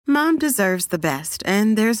Mom deserves the best,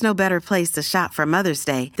 and there's no better place to shop for Mother's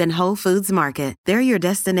Day than Whole Foods Market. They're your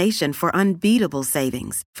destination for unbeatable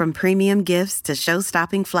savings, from premium gifts to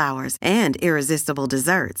show-stopping flowers and irresistible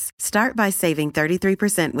desserts. Start by saving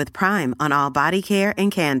 33% with Prime on all body care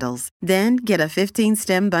and candles. Then get a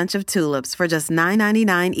 15-stem bunch of tulips for just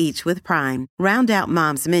 $9.99 each with Prime. Round out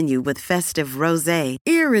Mom's menu with festive rosé,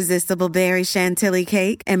 irresistible berry chantilly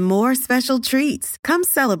cake, and more special treats. Come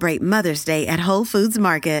celebrate Mother's Day at Whole Foods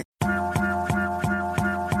Market.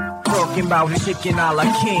 Talking about chicken a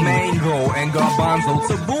la king, mango and garbanzo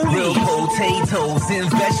tabbouleh, real potatoes and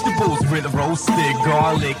vegetables with roasted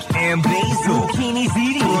garlic and basil, zucchini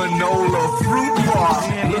ziti, granola fruit bar.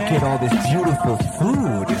 Look at all this beautiful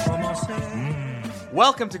food.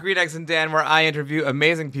 Welcome to Green Eggs and Dan, where I interview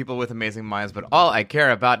amazing people with amazing minds, but all I care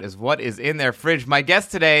about is what is in their fridge. My guest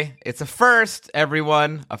today, it's a first,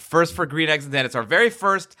 everyone, a first for Green Eggs and Dan. It's our very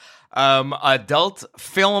first adult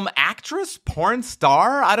film actress, porn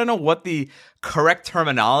star. I don't know what the correct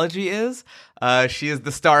terminology is. She is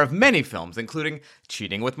the star of many films, including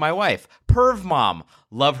Cheating with My Wife, Perv Mom,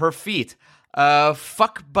 Love Her Feet,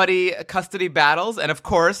 Fuck Buddy Custody Battles, and of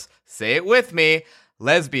course, say it with me,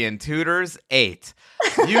 Lesbian Tutors 8.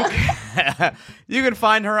 You can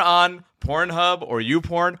find her on Pornhub or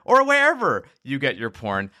YouPorn or wherever you get your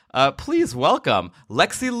porn. Please welcome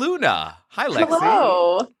Lexi Luna. Hi, Lexi.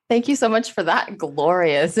 Hello. Thank you so much for that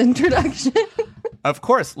glorious introduction. Of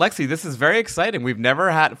course. Lexi, this is very exciting. We've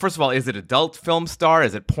never had... First of all, is it adult film star?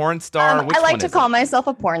 Is it porn star? I like to call myself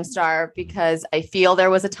a porn star because I feel there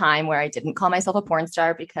was a time where I didn't call myself a porn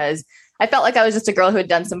star because I felt like I was just a girl who had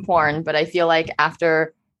done some porn. But I feel like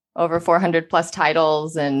after over 400 plus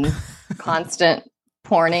titles and constant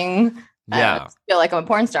porning, I feel like I'm a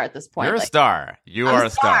porn star at this point. You're a star. You are a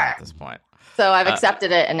star at this point. So I've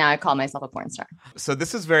accepted it, and now I call myself a porn star. So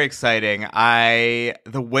this is very exciting. The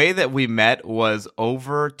way that we met was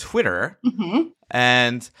over Twitter,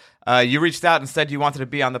 and you reached out and said you wanted to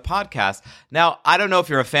be on the podcast. Now, I don't know if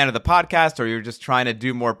you're a fan of the podcast or you're just trying to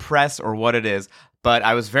do more press or what it is, but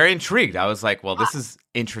I was very intrigued. I was like, well, this is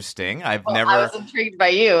interesting. I was intrigued by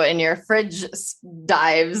you and your fridge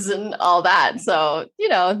dives and all that. So,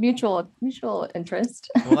 mutual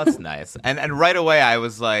interest. Well, that's nice. And right away I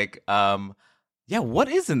was like, yeah, what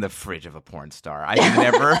is in the fridge of a porn star? I've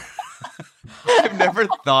never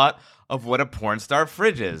thought of what a porn star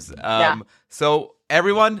fridge is. So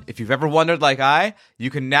everyone, if you've ever wondered like you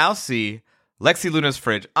can now see Lexi Luna's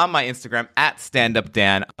fridge on my Instagram at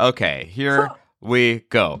StandUpDan. Okay, here we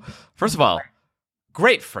go. First of all,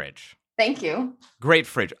 great fridge. Thank you. Great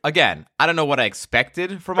fridge. Again, I don't know what I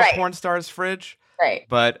expected from a porn star's fridge. Right.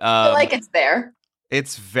 But I feel like it's there.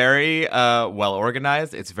 It's very well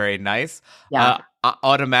organized. It's very nice. Yeah.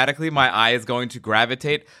 Automatically, my eye is going to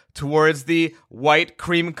gravitate towards the white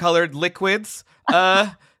cream-colored liquids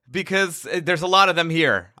because there's a lot of them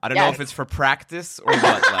here. I don't know if it's for practice or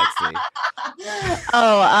what, Lexi.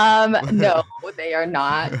 No, they are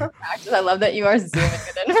not for practice. I love that you are zooming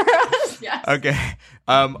it in for us. Yes. Okay.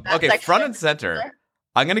 Okay, front and center.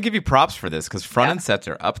 I'm going to give you props for this because front and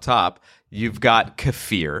center, up top, you've got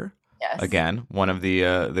kefir. Yes. Again, one of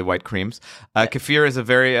the white creams. Kefir is a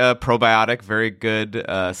very probiotic, very good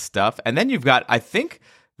stuff. And then you've got, I think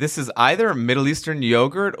this is either Middle Eastern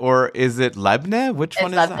yogurt or is it Lebne? Which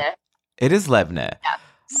one is Lebne. that? It is Lebne. Yeah.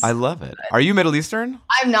 I love it. Are you Middle Eastern?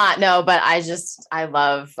 I'm not, no, but I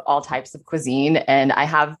love all types of cuisine. And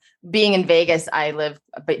being in Vegas, I live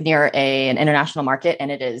near an international market, and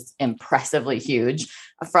it is impressively huge.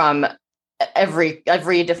 From every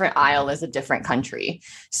different aisle is a different country.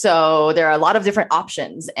 So there are a lot of different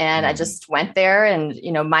options. And I just went there, and,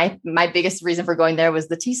 my biggest reason for going there was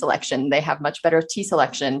the tea selection. They have much better tea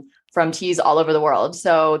selection from teas all over the world.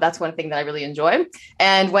 So that's one thing that I really enjoy.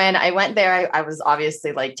 And when I went there, I was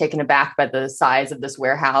obviously taken aback by the size of this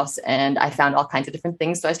warehouse, and I found all kinds of different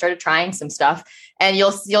things. So I started trying some stuff, and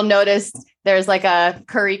you'll notice there's a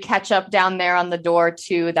curry ketchup down there on the door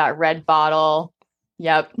too, that red bottle.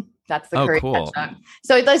 Yep. That's the curry ketchup.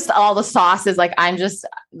 So it's all the sauces. I'm just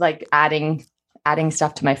adding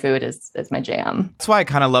stuff to my food is my jam. That's why I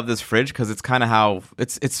kind of love this fridge, because it's kind of how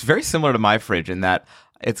it's very similar to my fridge in that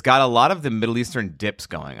it's got a lot of the Middle Eastern dips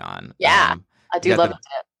going on. Yeah, I do love it.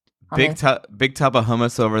 Big tub of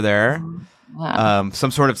hummus over there. Yeah.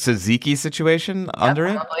 Some sort of tzatziki situation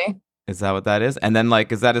under probably. it. Is that what that is? And then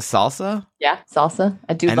is that a salsa? Yeah, salsa.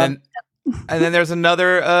 I do love it. And then there's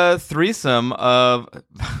another threesome of...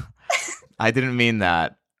 I didn't mean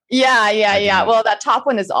that. Yeah. Well, that top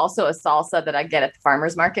one is also a salsa that I get at the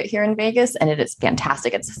farmer's market here in Vegas, and it is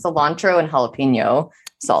fantastic. It's cilantro and jalapeno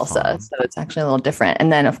salsa. So it's actually a little different.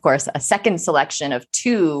 And then, of course, a second selection of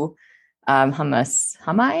 2 hummus.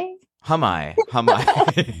 Humai.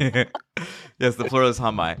 Yes, the plural is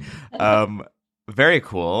humai. Very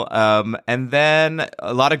cool. And then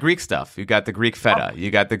a lot of Greek stuff. You got the Greek feta.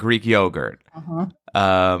 You got the Greek yogurt.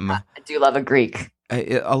 I do love a Greek.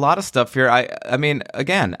 A lot of stuff here. I mean,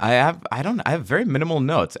 again, I have very minimal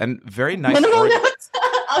notes and very nice. Minimal notes.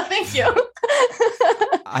 Oh, thank you.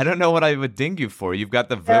 I don't know what I would ding you for. You've got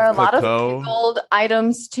the There are a lot of Coco. pickled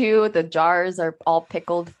items too. The jars are all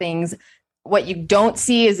pickled things. What you don't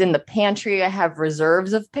see is in the pantry, I have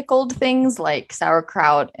reserves of pickled things like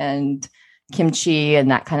sauerkraut and kimchi and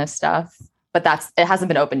that kind of stuff. But it hasn't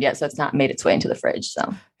been opened yet, so it's not made its way into the fridge.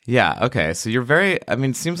 So Yeah. Okay. So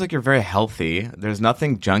it seems like you're very healthy. There's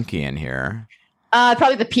nothing junky in here.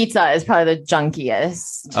 probably the pizza is probably the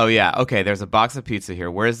junkiest. Oh yeah. Okay. There's a box of pizza here.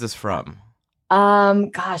 Where is this from?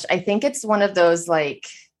 Gosh, I think it's one of those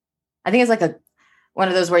one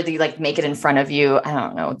of those where they like make it in front of you. I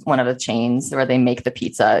don't know, one of the chains where they make the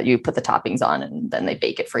pizza, you put the toppings on and then they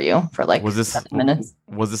bake it for you for like 7 minutes.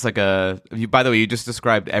 Was this like by the way, you just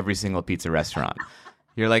described every single pizza restaurant.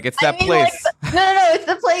 You're like, it's that place. Like, no, it's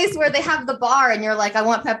the place where they have the bar and you're like, I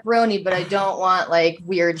want pepperoni, but I don't want like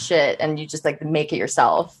weird shit. And you just like make it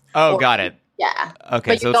yourself. Oh, got it. Yeah.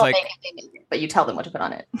 Okay. But So you it's don't like, make it, but you tell them what to put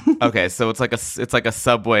on it. okay. So it's like a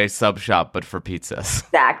Subway sub shop, but for pizzas.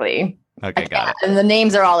 Exactly. Okay. Got it. And the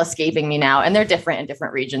names are all escaping me now, and they're different in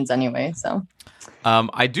different regions anyway. So,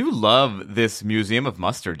 I do love this museum of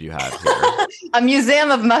mustard you have here. a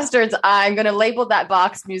museum of mustards. I'm going to label that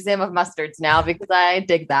box Museum of Mustards now because I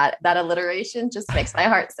dig that. That alliteration just makes my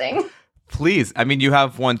heart sing. Please. I mean, you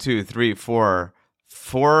have 1, 2, 3, 4,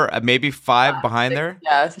 maybe 5 behind 6, there.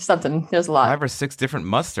 Yeah, there's something. There's a lot. 5 or 6 different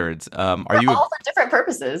mustards. They're all for different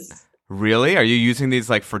purposes. Really? Are you using these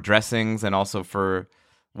like for dressings and also for?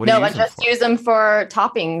 No, I just use them for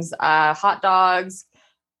toppings, hot dogs,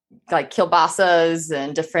 like kielbasas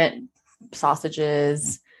and different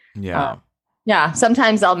sausages. Yeah. Yeah.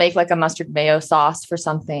 Sometimes I'll make like a mustard mayo sauce for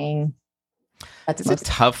something. Is it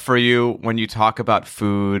tough for you when you talk about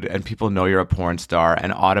food and people know you're a porn star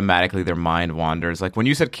and automatically their mind wanders? Like when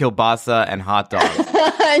you said kielbasa and hot dogs.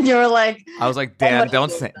 And you were like, I was like, Dan,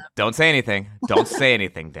 don't say anything. Don't say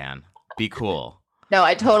anything, Dan. Be cool. No,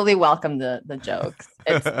 I totally welcome the jokes.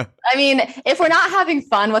 I mean, if we're not having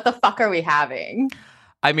fun, what the fuck are we having?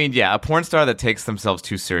 I mean, yeah, a porn star that takes themselves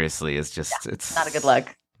too seriously is just, it's not a good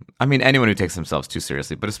look. I mean, anyone who takes themselves too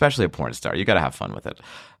seriously, but especially a porn star, you got to have fun with it.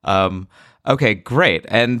 Okay, great.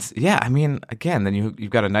 And yeah, I mean, again, then you've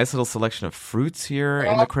got a nice little selection of fruits here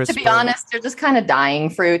in the crisper. To be honest, they're just kind of dying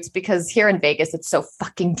fruits because here in Vegas, it's so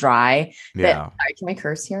fucking dry. Sorry, can we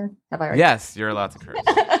curse here? Have I already? Yes, you're allowed to curse.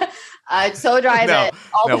 It's so dry that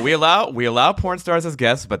we allow porn stars as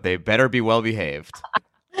guests, but they better be well behaved.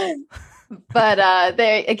 But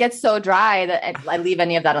it gets so dry that I leave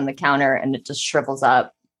any of that on the counter and it just shrivels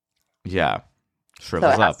up. Yeah,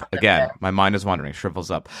 shrivels up. Again, my mind is wandering. Shrivels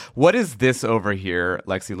up. What is this over here,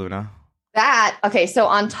 Lexi Luna? Okay, so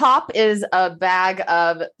on top is a bag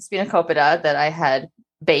of spanakopita that I had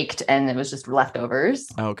baked and it was just leftovers.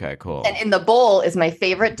 Okay, cool. And in the bowl is my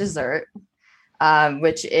favorite dessert.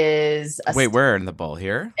 Which is wait, where in the bowl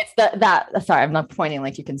here? It's sorry, I'm not pointing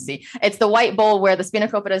like you can see. It's the white bowl where the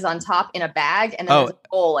spanakopita is on top in a bag, and then there's a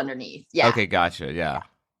bowl underneath. Yeah. Okay, gotcha. Yeah.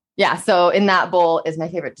 Yeah. So in that bowl is my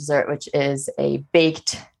favorite dessert, which is a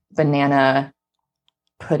baked banana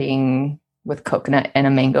pudding with coconut and a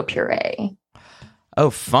mango puree. Oh,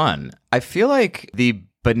 fun! I feel like the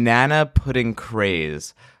banana pudding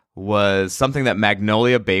craze was something that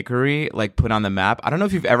Magnolia Bakery like put on the map. I don't know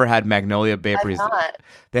if you've ever had Magnolia Bakery's.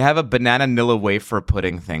 They have a banana Nilla wafer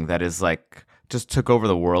pudding thing that is like just took over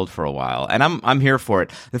the world for a while, and I'm here for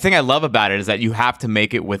it. The thing I love about it is that you have to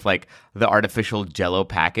make it with like the artificial Jello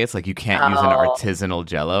packets. Like you can't use an artisanal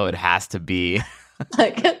Jello; it has to be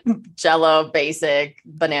like Jello basic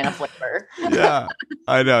banana flavor. Yeah,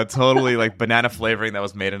 I know, totally like banana flavoring that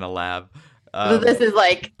was made in a lab. This is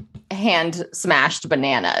like hand smashed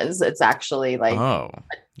bananas. It's actually like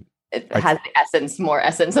it has the more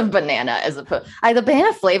essence of banana as opposed. The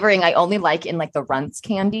banana flavoring I only like in like the Runts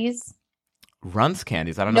candies. Runts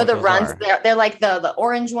candies? I don't know. The Runts. They're like the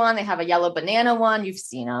orange one. They have a yellow banana one. You've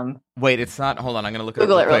seen them. Wait, it's not. Hold on, I'm gonna look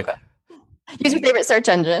Google it real quick. Use your favorite search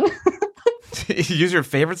engine. Use your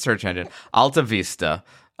favorite search engine. Alta Vista.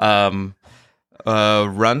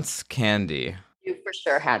 Runts candy. You for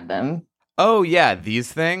sure had them. Oh yeah,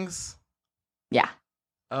 these things. Yeah.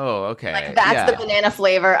 Oh, okay. Like that's the banana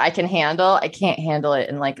flavor I can handle. I can't handle it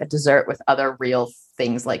in like a dessert with other real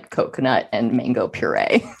things like coconut and mango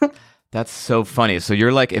puree. That's so funny. So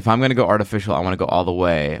you're like, if I'm going to go artificial, I want to go all the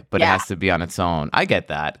way, but it Yeah. has to be on its own. I get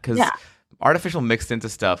that because Yeah. artificial mixed into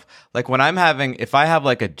stuff. Like when if I have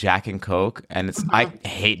like a Jack and Coke, and I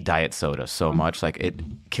hate diet soda so much, like it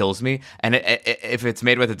kills me. And if it's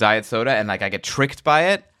made with a diet soda and like I get tricked by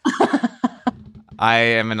it, I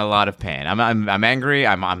am in a lot of pain. I'm angry.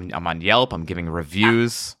 I'm on Yelp. I'm giving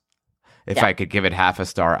reviews. If I could give it half a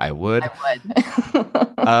star, I would.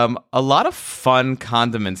 A lot of fun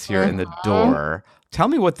condiments here in the door. Tell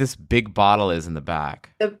me what this big bottle is in the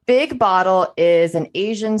back. The big bottle is an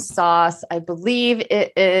Asian sauce. I believe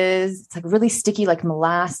it is. It's like really sticky, like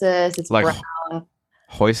molasses. It's Like brown.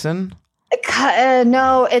 hoisin?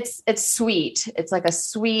 No, it's sweet. It's like a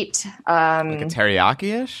sweet, Like a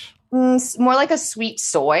teriyaki-ish? more like a sweet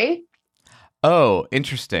soy. Oh,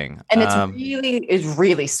 interesting. And it's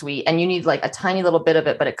really sweet. And you need like a tiny little bit of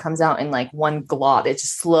it, but it comes out in like one glob. It's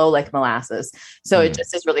just slow like molasses. So it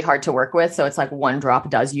just is really hard to work with. So it's like one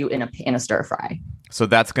drop does you in a stir fry. So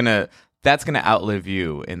that's gonna outlive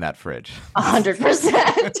you in that fridge.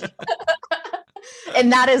 100%.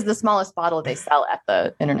 And that is the smallest bottle they sell at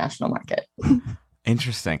the international market.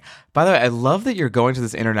 Interesting. By the way, I love that you're going to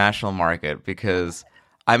this international market because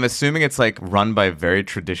I'm assuming it's like run by very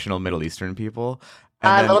traditional Middle Eastern people.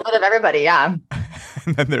 A little bit of everybody, yeah.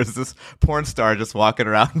 And then there's this porn star just walking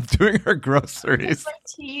around doing her groceries. My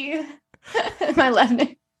tea. My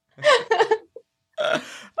lemon.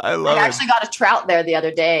 I love I it. actually got a trout there the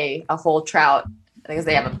other day, a whole trout, because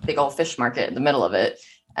they have a big old fish market in the middle of it.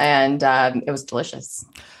 And it was delicious.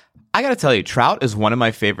 I got to tell you, trout is one of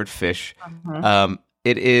my favorite fish.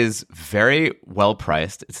 It is very well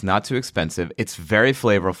priced. It's not too expensive. It's very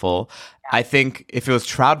flavorful. Yeah. I think if it was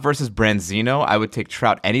trout versus branzino, I would take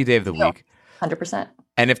trout any day of the week. 100%.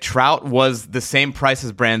 And if trout was the same price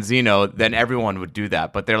as branzino, then everyone would do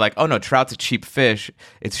that. But they're like, oh no, trout's a cheap fish.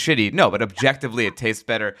 It's shitty. No, but objectively, it tastes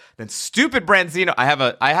better than stupid branzino. I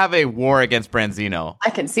have a war against branzino. I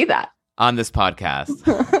can see that on this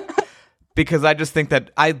podcast. Because I just think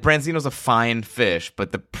that branzino's a fine fish,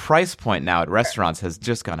 but the price point now at restaurants has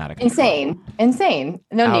just gone out of control. Insane.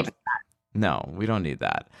 No need for that. No, we don't need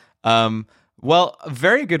that. Well,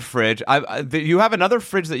 very good fridge. You have another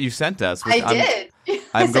fridge that you sent us. Which I did.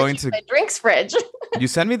 I'm going to my drinks fridge. You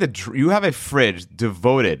send me you have a fridge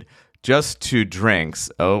devoted just to drinks.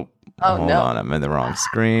 Hold on, I'm in the wrong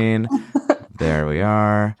screen. There we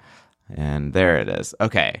are, and there it is.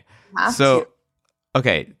 Okay,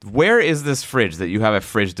 Okay, where is this fridge that you have a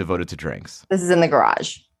fridge devoted to drinks? This is in the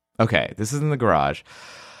garage. Okay, this is in the garage.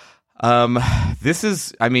 You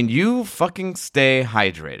fucking stay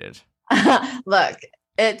hydrated. Look,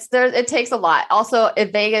 it takes a lot. Also,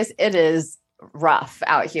 in Vegas, it is rough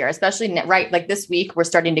out here, especially right like this week. We're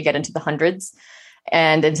starting to get into the hundreds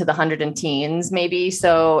and into the hundred and teens, maybe.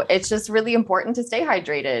 So it's just really important to stay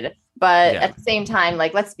hydrated. But at the same time,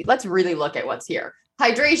 like let's really look at what's here.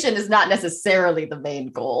 Hydration is not necessarily the main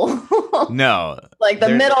goal. No. Like the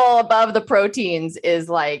middle above the proteins is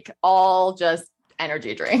like all just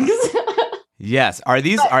energy drinks. Yes. Are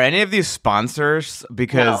any of these sponsors?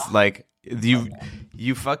 Because like you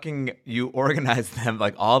organize them,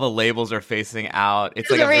 like all the labels are facing out. It's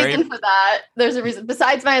There's a reason for that. There's a reason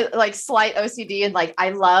besides my like slight OCD, and like I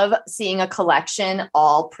love seeing a collection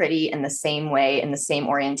all pretty in the same way, in the same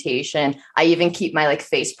orientation. I even keep my like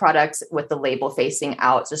face products with the label facing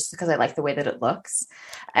out just because I like the way that it looks.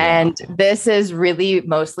 And this is really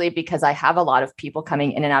mostly because I have a lot of people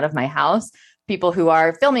coming in and out of my house. People who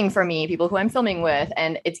are filming for me, people who I'm filming with.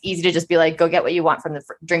 And it's easy to just be like, go get what you want from the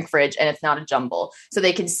drink fridge. And it's not a jumble. So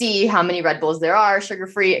they can see how many Red Bulls there are,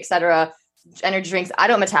 sugar-free, etc. Energy drinks. I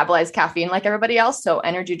don't metabolize caffeine like everybody else. So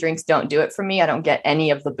energy drinks don't do it for me. I don't get any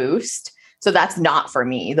of the boost. So that's not for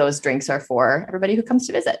me. Those drinks are for everybody who comes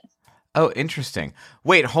to visit. Oh, interesting.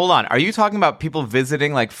 Wait, hold on. Are you talking about people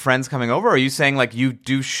visiting, like friends coming over? Or are you saying like you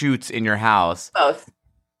do shoots in your house? Both.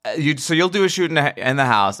 So you'll do a shoot in the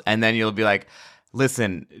house, and then you'll be like,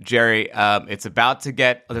 listen, Jerry, it's about to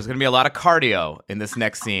there's going to be a lot of cardio in this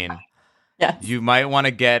next scene. Yeah. You might want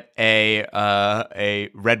to get a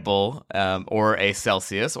Red Bull or a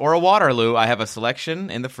Celsius or a Waterloo. I have a selection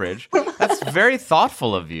in the fridge. That's very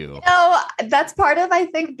thoughtful of you. That's part of, I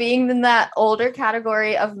think, being in that older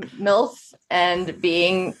category of MILF and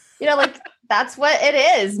being, like that's what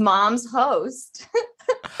it is. Mom's host.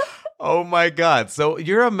 Oh my God. So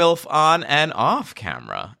you're a MILF on and off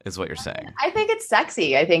camera is what you're saying. I think it's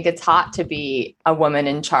sexy. I think it's hot to be a woman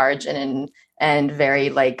in charge and very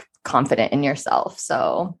like confident in yourself.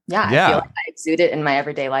 So I feel like I exude it in my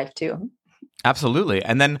everyday life too. Absolutely.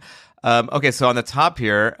 And then, okay. So on the top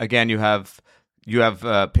here, again, you have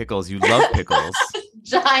pickles. You love pickles.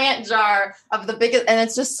 giant jar of the biggest, and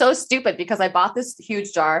it's just so stupid because I bought this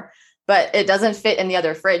huge jar, but it doesn't fit in the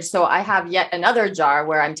other fridge. So I have yet another jar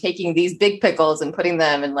where I'm taking these big pickles and putting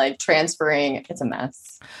them and like transferring. It's a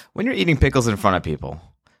mess. When you're eating pickles in front of people,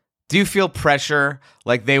 do you feel pressure?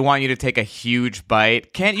 Like they want you to take a huge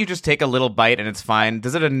bite? Can't you just take a little bite and it's fine?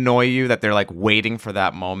 Does it annoy you that they're like waiting for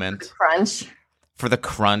that moment? Crunch. For the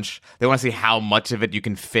crunch. They want to see how much of it you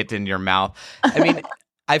can fit in your mouth. I mean,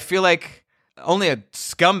 I feel like only a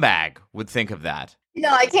scumbag would think of that. No,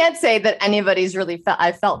 I can't say that anybody's really felt.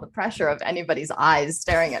 I felt the pressure of anybody's eyes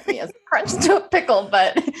staring at me as I crunched to a pickle,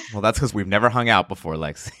 but well, that's because we've never hung out before,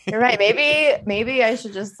 Lexi. You're right. Maybe I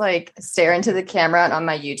should just like stare into the camera on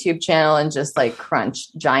my YouTube channel and just like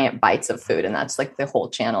crunch giant bites of food, and that's like the whole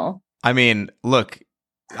channel. I mean, look,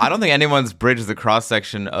 I don't think anyone's bridged the cross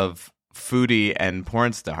section of foodie and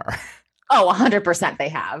porn star. Oh, 100% they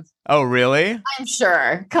have. Oh, really? I'm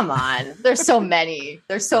sure. Come on. There's so many.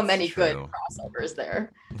 There's so many good crossovers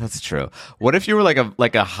there. That's true. What if you were like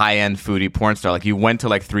a high-end foodie porn star? Like you went to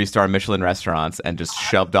like 3-star Michelin restaurants and just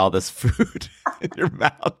shoved all this food in your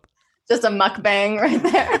mouth. Just a mukbang right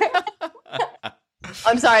there.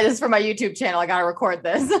 I'm sorry. This is for my YouTube channel. I got to record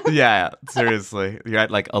this. Yeah, seriously. You're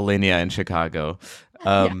at like Alinea in Chicago.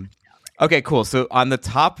 Yeah. Okay, cool. So on the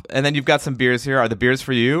top, and then you've got some beers here. Are the beers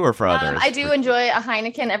for you or for others? I do enjoy a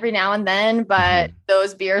Heineken every now and then, but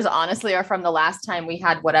those beers honestly are from the last time we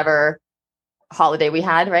had whatever holiday we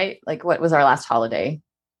had, right? Like what was our last holiday?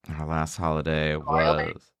 Our last holiday Memorial was...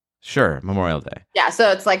 Day. Sure, Memorial Day. Yeah,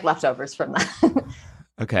 so it's like leftovers from that.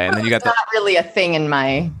 Okay, and then you got not really a thing in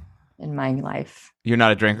my life. You're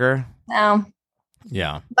not a drinker? No.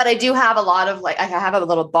 Yeah. But I do have a lot of I have a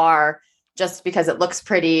little bar just because it looks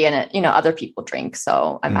pretty and it, other people drink.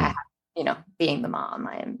 So I'm, being the mom,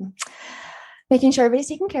 I am making sure everybody's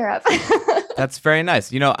taken care of. That's very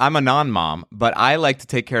nice. I'm a non-mom, but I like to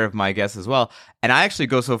take care of my guests as well. And I actually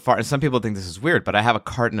go so far, and some people think this is weird, but I have a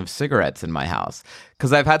carton of cigarettes in my house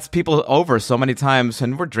because I've had people over so many times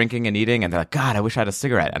and we're drinking and eating and they're like, God, I wish I had a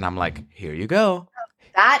cigarette. And I'm like, here you go.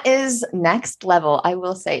 That is next level. I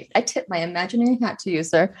will say, I tip my imaginary hat to you,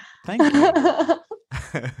 sir. Thank you.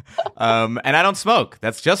 And I don't smoke.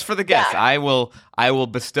 That's just for the guests. Yeah. I will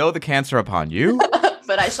bestow the cancer upon you.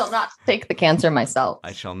 But I shall not take the cancer myself.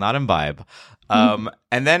 I shall not imbibe. And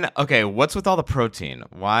then, okay, what's with all the protein?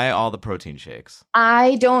 Why all the protein shakes?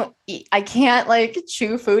 I don't eat. I can't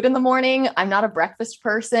chew food in the morning. I'm not a breakfast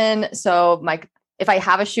person. So if I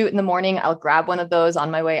have a shoot in the morning, I'll grab one of those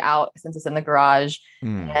on my way out since it's in the garage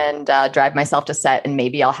and drive myself to set. And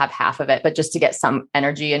maybe I'll have half of it, but just to get some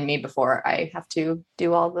energy in me before I have to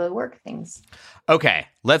do all the work things. Okay,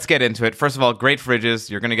 let's get into it. First of all, great fridges.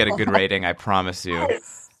 You're going to get a good rating, I promise you.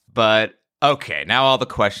 Yes. But okay, now all the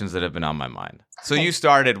questions that have been on my mind. So you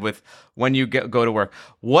started with when you go to work.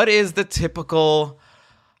 What is the typical...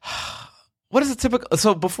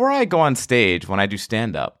 So before I go on stage, when I do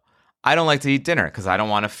stand-up, I don't like to eat dinner because I don't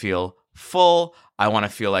want to feel full. I want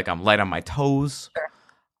to feel like I'm light on my toes. Sure.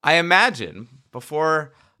 I imagine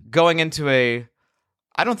before going into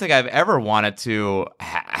I don't think I've ever wanted to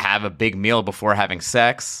have a big meal before having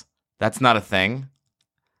sex. That's not a thing.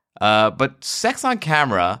 But sex on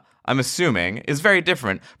camera, I'm assuming, is very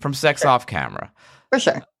different from sex off camera. For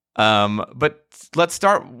sure. But let's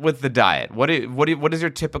start with the diet. What is your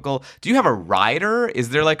typical... Do you have a rider? Is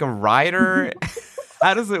there like a rider...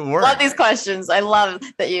 How does it work? I love these questions. I love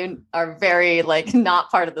that you are very not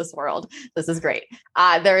part of this world. This is great.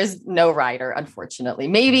 There is no rider, unfortunately.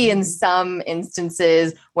 Maybe in some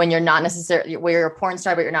instances when you're not necessarily where you're a porn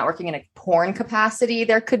star, but you're not working in a porn capacity,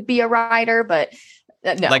 there could be a rider. But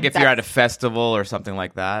no, like if you're at a festival or something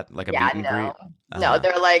like that, like a meet and greet. No,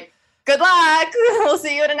 they're like, good luck. We'll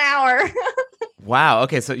see you in an hour. Wow.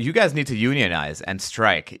 Okay. So you guys need to unionize and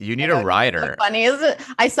strike. You need a rider. So funny, isn't it?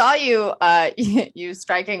 I saw you, you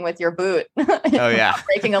striking with your boot. Oh yeah.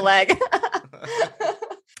 Breaking a leg.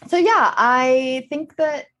 So yeah, I think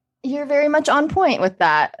that you're very much on point with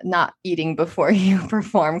that. Not eating before you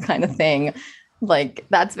perform kind of thing.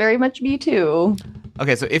 That's very much me too.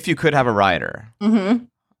 Okay. So if you could have a rider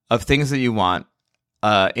of things that you want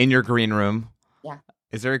in your green room.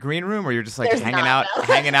 Is there a green room or you're just hanging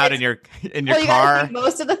out in your car?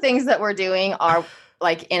 Most of the things that we're doing are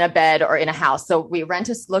in a bed or in a house. So we rent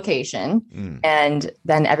a location and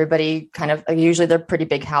then everybody usually they're pretty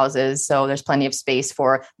big houses. So there's plenty of space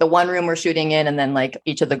for the one room we're shooting in. And then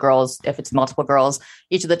each of the girls, if it's multiple girls,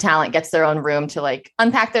 each of the talent gets their own room to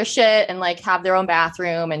unpack their shit and have their own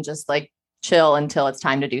bathroom and just chill until it's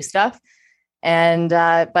time to do stuff. And,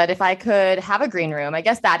 but if I could have a green room, I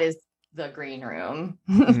guess that is the green room.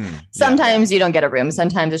 Mm, Sometimes you don't get a room.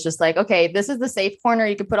 Sometimes it's just like, okay, this is the safe corner.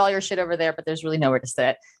 You can put all your shit over there, but there's really nowhere to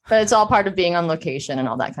sit. But it's all part of being on location and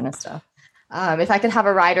all that kind of stuff. If I could have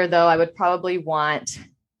a rider, though, I would probably want,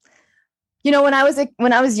 when I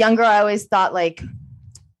was younger, I always thought like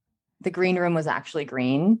the green room was actually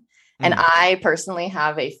green. And I personally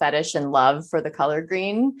have a fetish and love for the color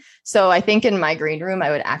green. So I think in my green room, I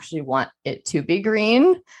would actually want it to be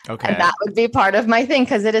green. Okay. And that would be part of my thing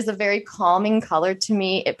because it is a very calming color to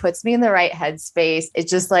me. It puts me in the right headspace. It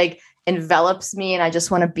just like envelops me and I just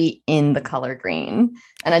want to be in the color green.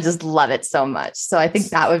 And I just love it so much. So I think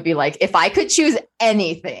that would be like, if I could choose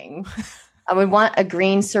anything, I would want a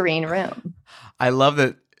green, serene room. I love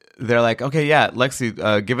that. They're like, okay, yeah,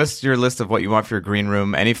 Lexi, give us your list of what you want for your green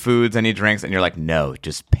room. Any foods, any drinks? And you're like, no,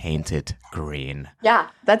 just paint it green. Yeah,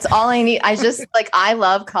 that's all I need. I just I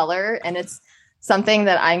love color and it's something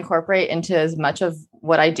that I incorporate into as much of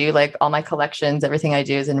what I do. Like all my collections, everything I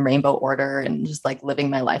do is in rainbow order and just like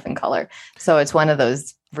living my life in color. So it's one of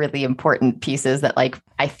those really important pieces that like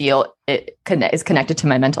I feel it is connected to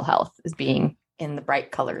my mental health is being in the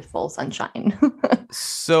bright, colorful sunshine.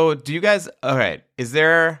 So do you guys, all right,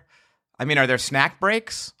 are there snack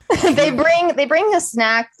breaks? they bring a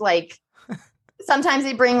snack, like sometimes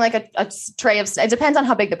they bring like a tray of, it depends on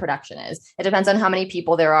how big the production is. It depends on how many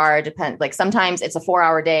people there are. It depends. Like sometimes it's a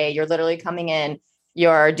 4-hour day. You're literally coming in,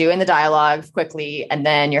 you're doing the dialogue quickly, and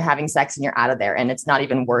then you're having sex and you're out of there. And it's not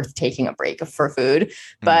even worth taking a break for food.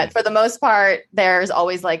 But for the most part, there's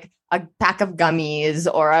always like a pack of gummies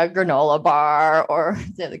or a granola bar or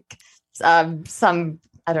some,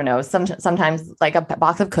 I don't know, sometimes like a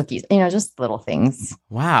box of cookies, just little things.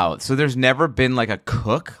 Wow. So there's never been like a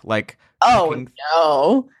cook? Like, oh,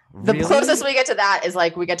 no. Really? The closest we get to that is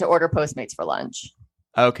like we get to order Postmates for lunch.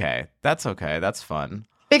 Okay. That's fun.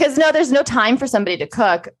 Because there's no time for somebody to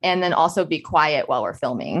cook and then also be quiet while we're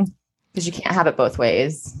filming because you can't have it both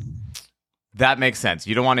ways. That makes sense.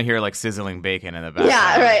 You don't want to hear like sizzling bacon in the background.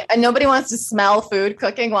 Yeah, right. And nobody wants to smell food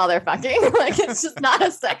cooking while they're fucking. Like it's just not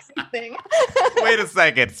a sexy thing. Wait a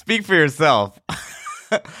second. Speak for yourself.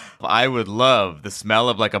 I would love the smell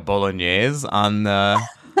of like a bolognese on the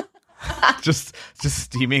just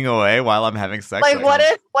steaming away while I'm having sex. Like what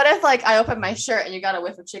if like I open my shirt and you got a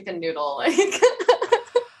whiff of chicken noodle? Like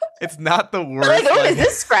it's not the worst. Like, oh, is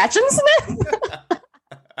this scratch and sniff?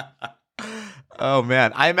 Oh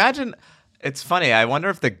man. I imagine it's funny. I wonder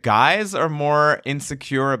if the guys are more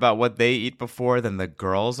insecure about what they eat before than the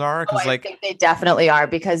girls are. I think they definitely are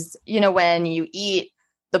because, when you eat,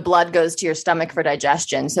 the blood goes to your stomach for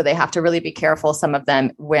digestion. So they have to really be careful, some of them,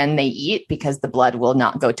 when they eat because the blood will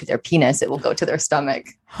not go to their penis. It will go to their stomach.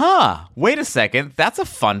 Huh. Wait a second. That's a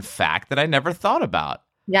fun fact that I never thought about.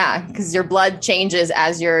 Yeah, because your blood changes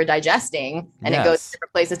as you're digesting and It goes to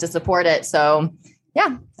different places to support it. So,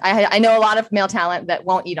 yeah, I know a lot of male talent that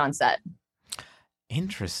won't eat on set.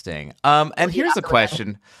 Interesting. And here's a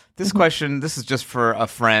question. This is just for a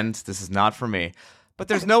friend. This is not for me. But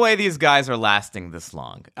there's no way these guys are lasting this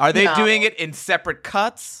long. Are they doing it in separate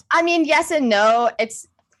cuts? I mean, yes and no.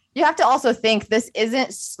 You have to also think this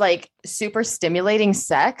isn't like super stimulating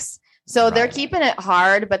sex. So they're keeping it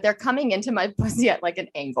hard, but they're coming into my pussy at like an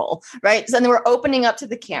angle, right? So then we're opening up to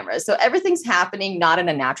the camera. So everything's happening not in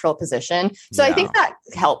a natural position. So I think that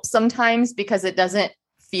helps sometimes because it doesn't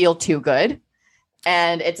feel too good.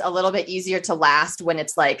 And it's a little bit easier to last when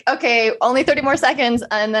it's like, okay, only 30 more seconds.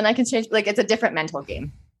 And then I can change. Like, it's a different mental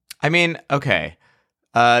game. I mean, okay.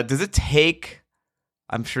 Does it take,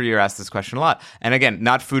 I'm sure you're asked this question a lot. And again,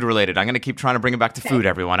 not food related. I'm going to keep trying to bring it back to food,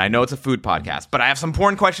 everyone. I know it's a food podcast, but I have some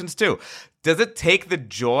porn questions too. Does it take the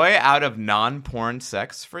joy out of non-porn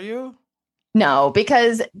sex for you? No,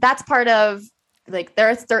 because that's part of like,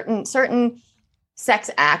 there are certain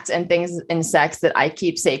sex acts and things in sex that I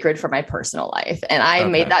keep sacred for my personal life. And I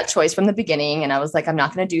made that choice from the beginning. And I was like, I'm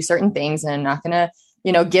not going to do certain things and I'm not going to,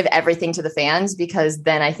 give everything to the fans because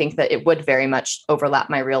then I think that it would very much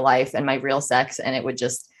overlap my real life and my real sex. And it would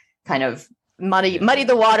just kind of muddy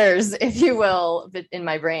the waters, if you will, in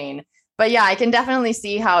my brain. But yeah, I can definitely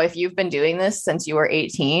see how if you've been doing this since you were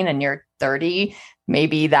 18 and you're 30,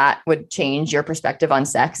 maybe that would change your perspective on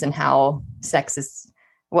sex and how sex is,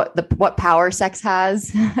 what power sex has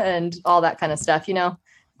and all that kind of stuff,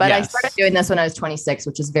 But I started doing this when I was 26,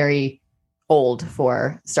 which is very old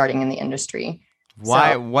for starting in the industry.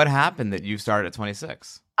 Why? So, what happened that you started at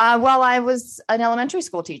 26? Well, I was an elementary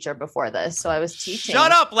school teacher before this, so I was teaching.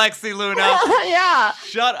 Shut up, Lexi Luna. Yeah.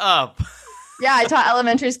 Shut up. Yeah, I taught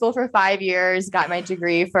elementary school for 5 years, got my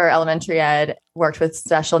degree for elementary ed, worked with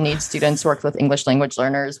special needs students, worked with English language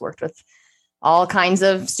learners, worked with all kinds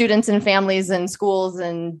of students and families and schools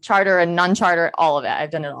and charter and non-charter, all of it.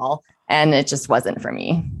 I've done it all. And it just wasn't for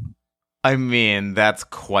me. I mean, that's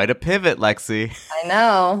quite a pivot, Lexi. I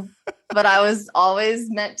know, but I was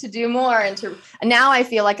always meant to do more. And now I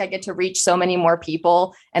feel like I get to reach so many more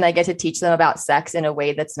people, and I get to teach them about sex in a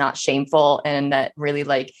way that's not shameful and that really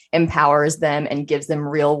like empowers them and gives them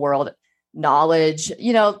real world knowledge.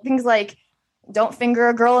 You know, things like don't finger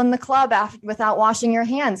a girl in the club without washing your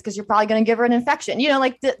hands because you're probably going to give her an infection. You know,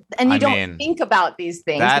 like, and you don't think about these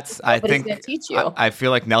things. That's, I think, going to teach you. I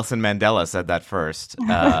feel like Nelson Mandela said that first.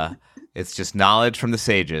 It's just knowledge from the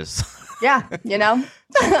sages. Yeah, you know.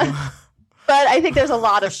 But I think there's a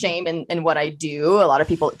lot of shame in what I do. A lot of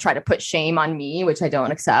people try to put shame on me, which I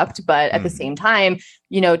don't accept. But at the same time,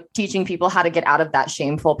 you know, teaching people how to get out of that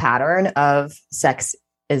shameful pattern of sex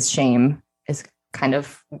is shame is kind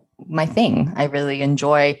of my thing. I really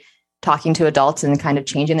enjoy talking to adults and kind of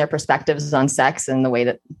changing their perspectives on sex and the way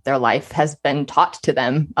that their life has been taught to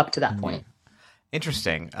them up to that point.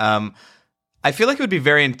 Interesting. I feel like it would be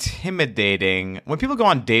very intimidating when people go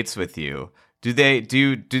on dates with you.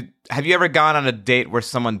 Have you ever gone on a date where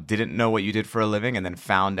someone didn't know what you did for a living and then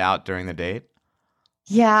found out during the date?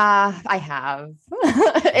 Yeah, I have.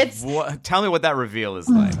 Tell me what that reveal is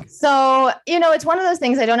like. So, you know, it's one of those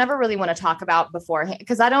things I don't ever really want to talk about beforehand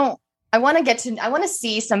because I want to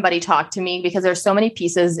see somebody talk to me because there's so many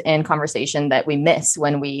pieces in conversation that we miss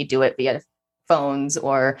when we do it via phones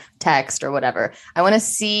or text or whatever. I want to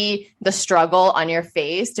see the struggle on your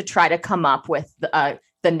face to try to come up with the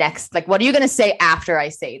next, like, what are you going to say after I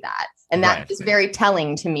say that? And that is very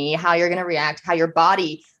telling to me how you're going to react, how your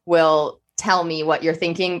body will tell me what you're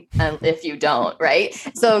thinking if you don't, right?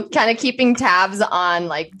 So kind of keeping tabs on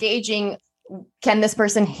like gauging, can this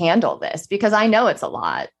person handle this? Because I know it's a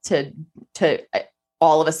lot to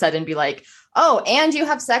all of a sudden be like, oh, and you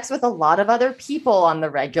have sex with a lot of other people on the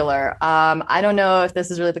regular. I don't know if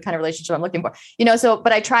this is really the kind of relationship I'm looking for, you know,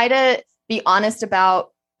 but I try to be honest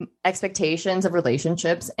about expectations of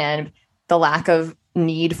relationships and the lack of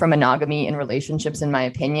need for monogamy in relationships, in my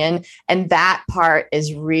opinion. And that part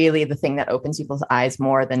is really the thing that opens people's eyes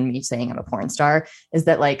more than me saying I'm a porn star, is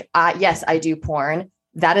that like, yes, I do porn.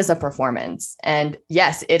 That is a performance. And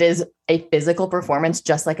yes, it is a physical performance,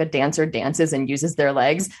 just like a dancer dances and uses their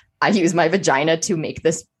legs. I use my vagina to make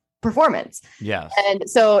this performance. Yes. And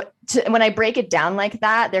so when I break it down like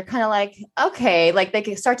that, they're kind of like, okay, like they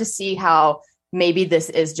can start to see how maybe this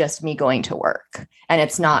is just me going to work and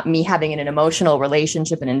it's not me having an emotional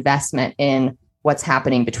relationship and investment in what's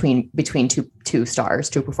happening between two stars,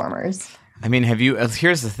 two performers. I mean,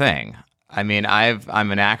 here's the thing. I mean,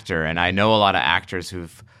 I'm an actor and I know a lot of actors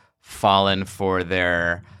who've fallen for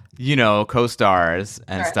their, you know, co-stars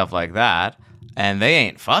and stuff like that. And they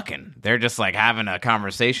ain't fucking. They're just like having a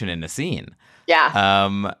conversation in the scene.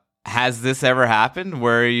 Yeah. Has this ever happened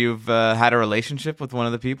where you've had a relationship with one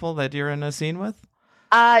of the people that you're in a scene with?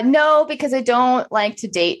 No, because I don't like to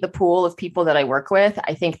date the pool of people that I work with.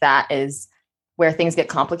 I think that is where things get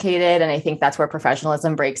complicated. And I think that's where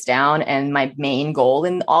professionalism breaks down. And my main goal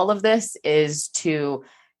in all of this is to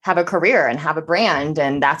have a career and have a brand.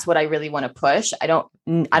 And that's what I really want to push. I don't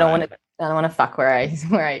want to fuck where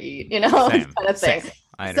I eat, you know, kind of thing.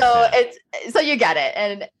 So you get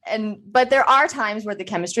it. But there are times where the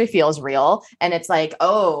chemistry feels real and it's like,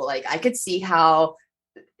 oh, like I could see how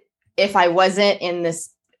if I wasn't in this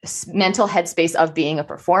mental headspace of being a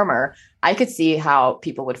performer, I could see how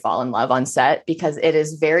people would fall in love on set because it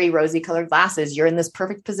is very rosy colored glasses. You're in this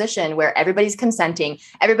perfect position where everybody's consenting,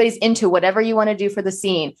 everybody's into whatever you want to do for the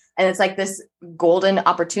scene. And it's like this golden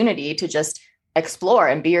opportunity to just explore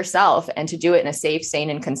and be yourself and to do it in a safe, sane,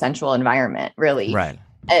 and consensual environment, really. Right.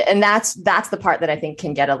 And that's the part that I think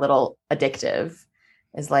can get a little addictive,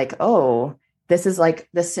 is like, oh,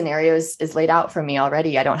 this scenario is laid out for me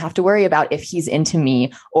already. I don't have to worry about if he's into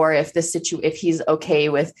me or if if he's okay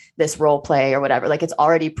with this role play or whatever. Like it's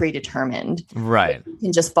already predetermined. Right. You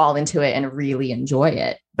can just fall into it and really enjoy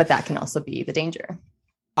it. But that can also be the danger.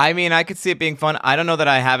 I mean, I could see it being fun. I don't know that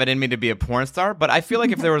I have it in me to be a porn star, but I feel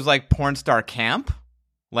like if there was like porn star camp,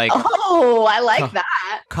 like, oh, I like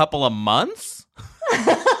that. Couple of months.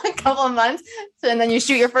 A couple of months, and then you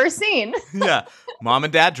shoot your first scene. Yeah, mom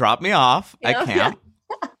and dad drop me off at camp.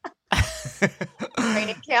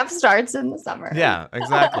 Training camp starts in the summer. Yeah,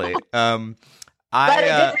 exactly. But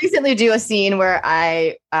I did recently do a scene where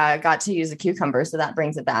I got to use a cucumber, so that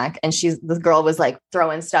brings it back. And the girl was like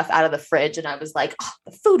throwing stuff out of the fridge, and I was like, oh,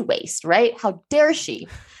 the food waste, right? How dare she?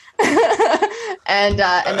 And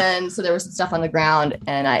then so there was some stuff on the ground,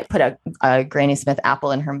 and I put a Granny Smith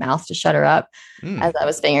apple in her mouth to shut her up as I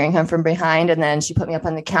was fingering him from behind. And then she put me up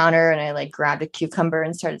on the counter, and I like grabbed a cucumber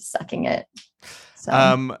and started sucking it.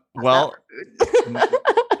 So, well,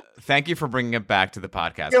 thank you for bringing it back to the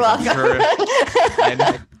podcast. You're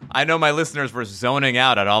welcome. I know my listeners were zoning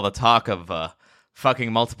out at all the talk of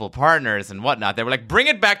fucking multiple partners and whatnot. They were like, bring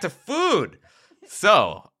it back to food.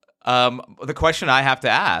 So the question I have to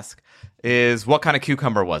ask is, what kind of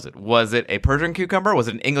cucumber was it? Was it a Persian cucumber? Was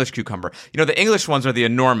it an English cucumber? You know, the English ones are the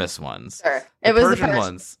enormous ones. Sure. It was the Persian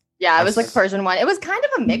ones. Yeah, it was like Persian one. It was kind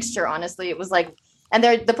of a mixture, honestly. It was like, and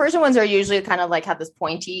the Persian ones are usually kind of like have the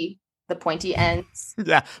pointy ends.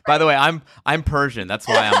 Yeah. By the way, I'm Persian. That's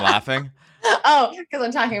why I'm laughing. Oh, because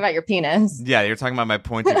I'm talking about your penis. Yeah, you're talking about my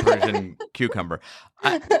pointy Persian cucumber.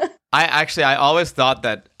 I always thought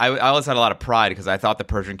that I always had a lot of pride because I thought the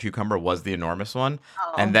Persian cucumber was the enormous one,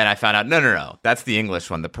 and then I found out no, that's the English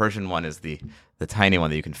one. The Persian one is the tiny one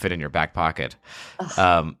that you can fit in your back pocket.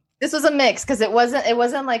 This was a mix because it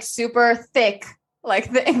wasn't like super thick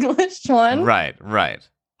like the English one. Right.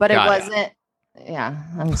 But it wasn't. Yeah,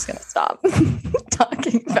 I'm just gonna stop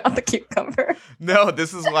talking about the cucumber. No,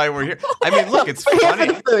 this is why we're here. I mean, look, it's funny.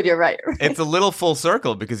 For the food, you're right. It's a little full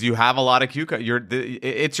circle because you have a lot of cucumber.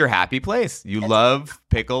 It's your happy place. You love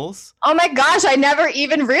pickles. Oh my gosh, I never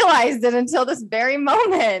even realized it until this very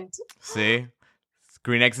moment. See, it's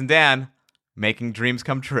Green Eggs and Dan making dreams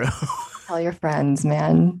come true. Tell your friends,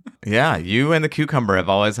 man. Yeah, you and the cucumber have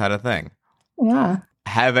always had a thing. Yeah.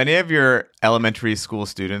 Have any of your elementary school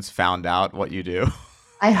students found out what you do?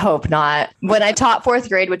 I hope not. When I taught 4th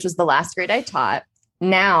grade, which was the last grade I taught,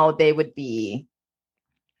 now they would be,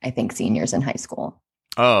 I think, seniors in high school.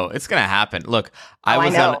 Oh, it's going to happen. Look, I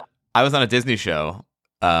was on a Disney show.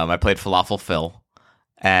 I played Falafel Phil,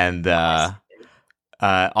 and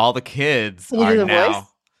all the kids Can you are do the now.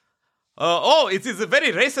 Voice? It is a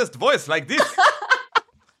very racist voice like this.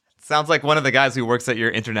 Sounds like one of the guys who works at your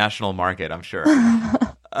international market, I'm sure.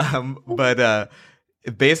 But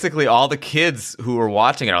basically all the kids who are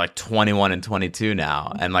watching it are like 21 and 22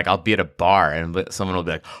 now. And like I'll be at a bar and someone will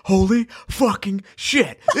be like, holy fucking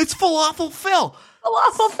shit, it's Falafel Phil.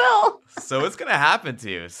 Falafel Phil. So it's going to happen to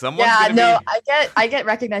you. I get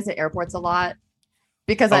recognized at airports a lot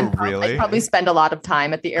because I probably spend a lot of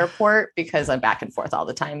time at the airport because I'm back and forth all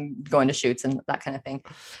the time going to shoots and that kind of thing.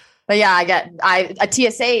 But yeah, a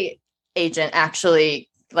TSA agent actually,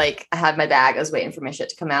 like, I had my bag. I was waiting for my shit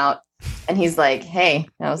to come out. And he's like, hey.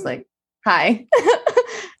 And I was like, hi.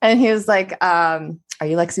 And he was like, are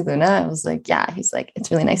you Lexi Luna? I was like, yeah. He's like,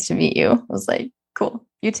 it's really nice to meet you. I was like, cool.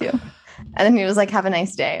 You too. And then he was like, have a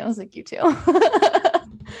nice day. I was like, you too.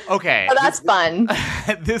 Okay. So that's fun.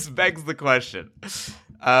 This begs the question.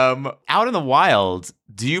 Out in the wild,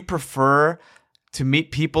 do you prefer to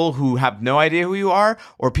meet people who have no idea who you are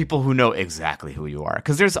or people who know exactly who you are?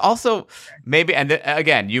 Because there's also maybe, and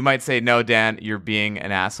again, you might say, no, Dan, you're being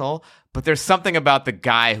an asshole. But there's something about the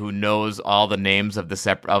guy who knows all the names of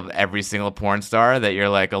of every single porn star that you're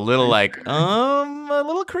like a little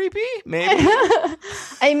creepy, maybe.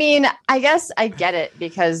 I mean, I guess I get it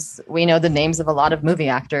because we know the names of a lot of movie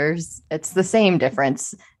actors. It's the same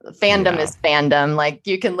difference. Fandom is fandom. Like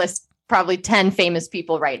you can list probably 10 famous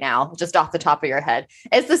people right now, just off the top of your head.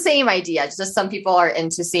 It's the same idea. It's just some people are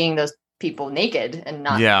into seeing those people naked and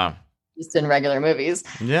not just in regular movies.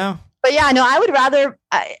 Yeah. But yeah, no, I would rather,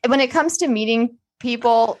 when it comes to meeting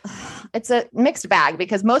people, it's a mixed bag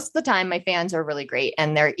because most of the time my fans are really great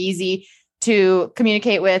and they're easy to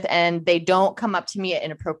communicate with and they don't come up to me at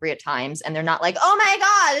inappropriate times and they're not like, oh my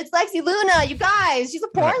God, it's Lexi Luna, you guys, she's a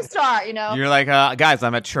porn star, you know? You're like, guys,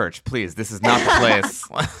 I'm at church. Please, this is not the place.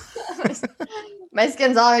 My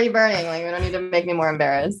skin's already burning. Like, we don't need to make me more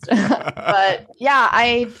embarrassed. But yeah,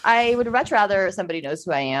 I would much rather somebody knows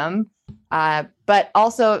who I am. But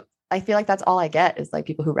also, I feel like that's all I get is like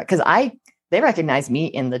people who, because they recognize me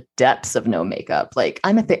in the depths of no makeup. Like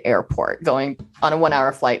I'm at the airport going on a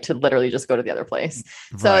 1-hour flight to literally just go to the other place.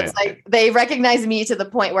 So It's like they recognize me to the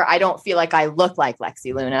point where I don't feel like I look like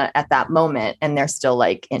Lexi Luna at that moment and they're still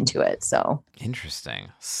like into it. So interesting.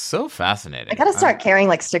 So fascinating. I got to start carrying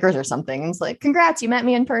like stickers or something. It's like, congrats, you met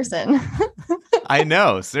me in person. I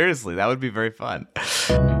know. Seriously, that would be very fun.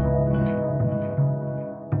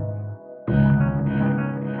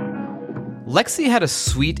 Lexi had a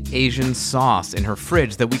sweet Asian sauce in her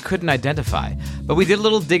fridge that we couldn't identify, but we did a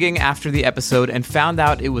little digging after the episode and found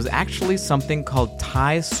out it was actually something called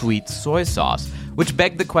Thai sweet soy sauce, which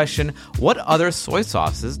begged the question, what other soy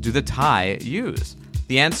sauces do the Thai use?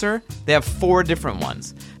 The answer? They have 4 different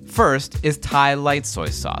ones. First is Thai light soy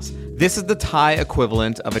sauce. This is the Thai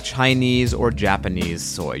equivalent of a Chinese or Japanese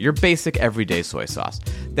soy, your basic everyday soy sauce.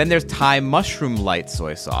 Then there's Thai mushroom light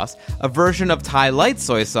soy sauce, a version of Thai light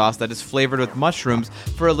soy sauce that is flavored with mushrooms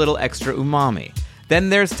for a little extra umami. Then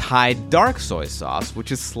there's Thai dark soy sauce,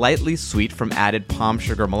 which is slightly sweet from added palm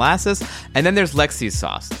sugar molasses. And then there's Lexi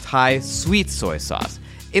sauce, Thai sweet soy sauce.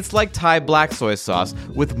 It's like Thai black soy sauce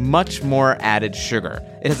with much more added sugar.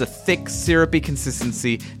 It has a thick, syrupy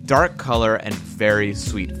consistency, dark color, and very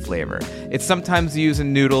sweet flavor. It's sometimes used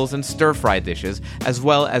in noodles and stir-fry dishes, as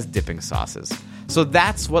well as dipping sauces. So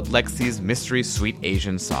that's what Lexi's mystery sweet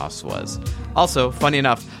Asian sauce was. Also, funny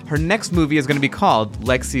enough, her next movie is going to be called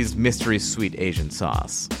Lexi's Mystery Sweet Asian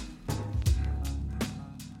Sauce.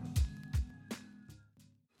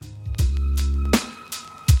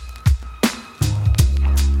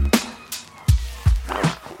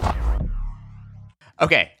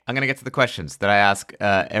 Okay, I'm going to get to the questions that I ask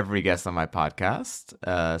every guest on my podcast,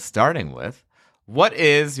 starting with, what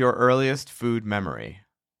is your earliest food memory?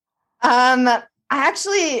 I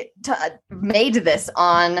actually made this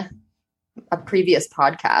on a previous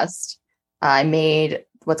podcast. I made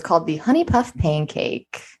what's called the honey puff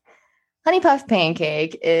pancake. Honey puff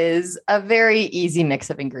pancake is a very easy mix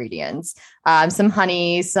of ingredients. Some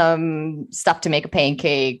honey, some stuff to make a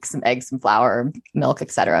pancake, some eggs, some flour, milk,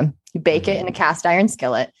 etc. You bake it in a cast iron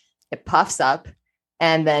skillet. It puffs up.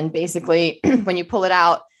 And then basically when you pull it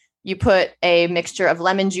out, you put a mixture of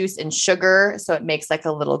lemon juice and sugar. So it makes like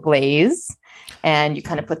a little glaze. And you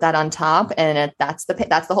kind of put that on top. And that's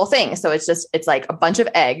the whole thing. So it's like a bunch of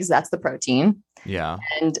eggs. That's the protein. Yeah.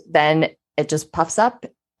 And then it just puffs up.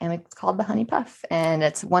 And it's called the honey puff. And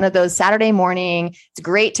it's one of those Saturday morning. It's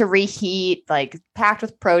great to reheat, like packed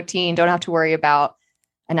with protein. Don't have to worry about.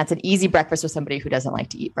 And that's an easy breakfast for somebody who doesn't like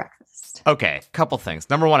to eat breakfast. Okay, couple things.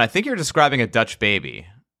 Number one, I think you're describing a Dutch baby.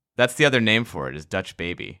 That's the other name for it, is Dutch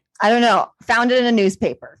baby. I don't know. Found it in a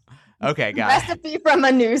newspaper. Okay, got it. Recipe from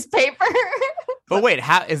a newspaper. But wait,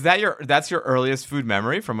 how is that that's your earliest food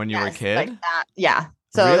memory from when you were a kid? Like that. Yeah.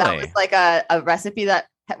 So Really? that was like a recipe that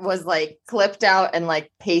was like clipped out and like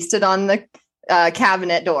pasted on the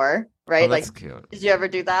cabinet door. Right? Oh, that's like, cute. Did you ever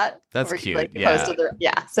do that? That's Where cute. You, like,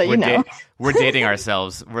 yeah. So We're dating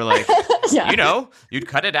ourselves. We're like, yeah. You'd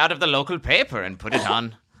cut it out of the local paper and put it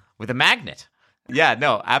on with a magnet. Yeah,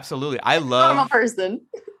 no, absolutely. I love. Normal person.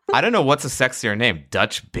 I don't know what's a sexier name,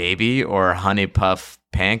 Dutch baby or honey puff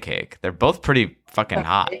pancake. They're both pretty fucking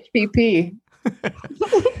hot. HPP.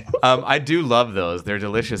 I do love those. They're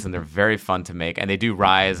delicious and they're very fun to make, and they do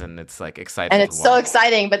rise, and it's like exciting. And it's so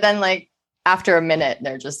exciting, but then like after a minute,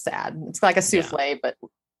 they're just sad. It's like a souffle, but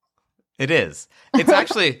it is. It's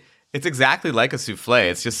actually it's exactly like a souffle.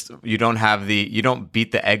 It's just you don't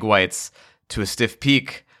beat the egg whites to a stiff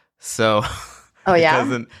peak. So oh yeah,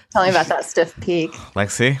 tell me about that stiff peak.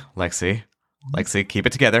 Lexi, keep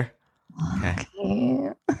it together. Okay.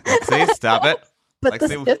 Lexi, stop it. But Lexi,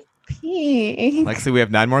 the stiff peak. Lexi, we have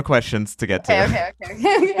 9 more questions to get to. Okay.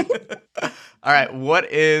 All right.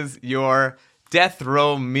 What is your death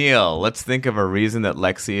row meal? Let's think of a reason that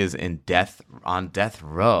Lexi is on death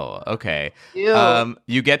row. Okay.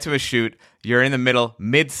 You get to a shoot. You're in the middle,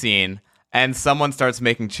 mid-scene, and someone starts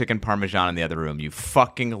making chicken parmesan in the other room. You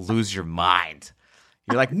fucking lose your mind.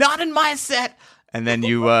 You're like, not in my set. And then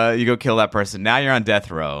you go kill that person. Now you're on death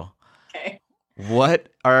row. Okay. What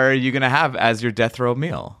are you going to have as your death row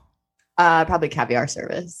meal? Probably caviar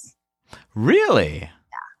service. Really? Yeah.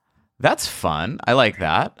 That's fun. I like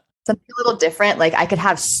that. Something a little different. Like I could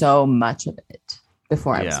have so much of it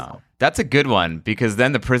before I was full. That's a good one because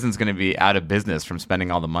then the prison's going to be out of business from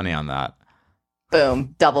spending all the money on that.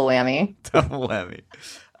 Boom. Double whammy. Double whammy.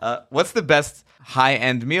 What's the best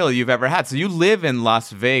high-end meal you've ever had? So you live in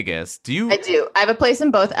Las Vegas. I do. I have a place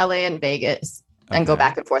in both LA and Vegas and go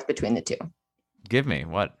back and forth between the two. Give me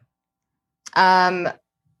what?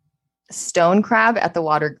 Stone crab at the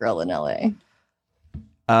Water Grill in LA.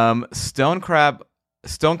 Stone crab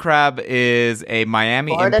is a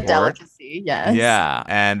Miami Florida import. Delicacy, yes. Yeah,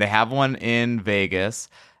 and they have one in Vegas.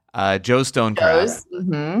 Joe's Stone Crab.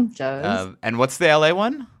 Joe's. And what's the LA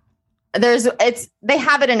one? They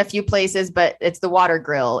have it in a few places, but it's the Water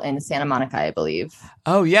Grill in Santa Monica, I believe.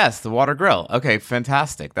 Oh yes, the Water Grill. Okay,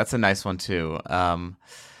 fantastic. That's a nice one too.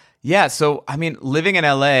 Yeah, so I mean, living in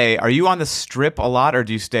LA, are you on the Strip a lot, or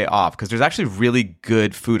do you stay off? Because there's actually really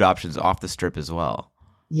good food options off the Strip as well.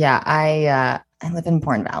 Yeah, I live in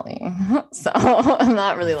Porn Valley, so I'm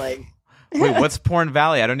not really like. Wait, what's Porn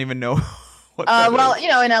Valley? I don't even know. What well, is.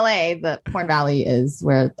 In LA, the Porn Valley is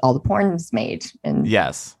where all the porn's made. And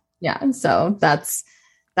yes. Yeah, so that's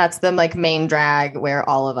the like main drag where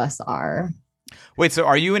all of us are. Wait, so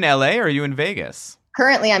are you in LA or are you in Vegas?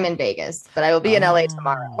 Currently, I'm in Vegas, but I will be in LA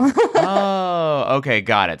tomorrow. Oh, okay.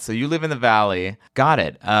 Got it. So you live in the Valley. Got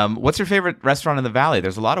it. What's your favorite restaurant in the Valley?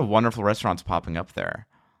 There's a lot of wonderful restaurants popping up there.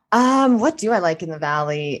 What do I like in the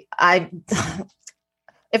Valley?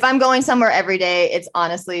 If I'm going somewhere every day, it's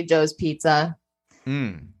honestly Joe's Pizza.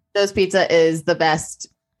 Joe's Pizza is the best,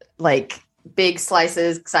 like big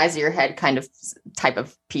slices, size of your head kind of type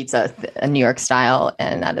of pizza, a New York style.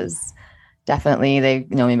 And that is definitely, they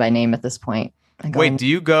know me by name at this point. Wait, do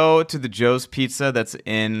you go to the Joe's Pizza that's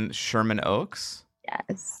in Sherman Oaks?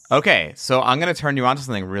 Yes. Okay, so I'm going to turn you on to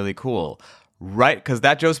something really cool. Right, because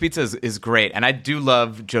that Joe's Pizza is great. And I do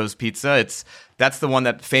love Joe's Pizza. That's the one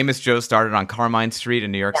that Famous Joe started on Carmine Street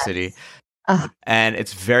in New York City. And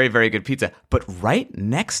it's very, very good pizza. But right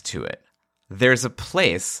next to it, there's a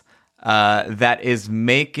place that is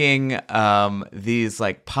making these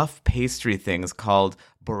like puff pastry things called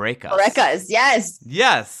Borecas. Borecas, yes.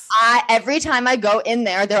 Yes. Every time I go in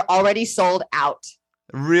there, they're already sold out.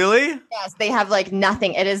 Really? Yes, they have like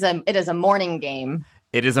nothing. It is a morning game.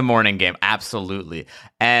 It is a morning game, absolutely.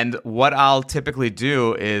 And what I'll typically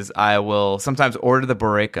do is I will sometimes order the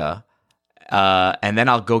Boreca, and then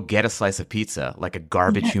I'll go get a slice of pizza like a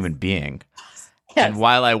garbage human being. Yes. And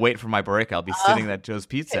while I wait for my Boreca, I'll be sitting at Joe's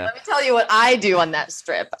Pizza. Okay, let me tell you what I do on that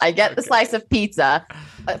strip. I get the slice of pizza.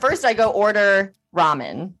 First, I go order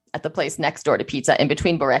ramen at the place next door to pizza in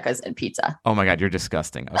between Borecas and pizza. Oh my God, you're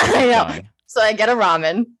disgusting. Okay, I know. So I get a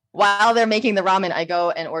ramen. While they're making the ramen, I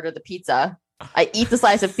go and order the pizza. I eat the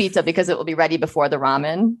slice of pizza because it will be ready before the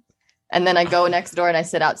ramen. And then I go next door and I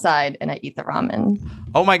sit outside and I eat the ramen.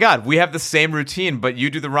 Oh my God, we have the same routine, but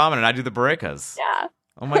you do the ramen and I do the Borecas. Yeah.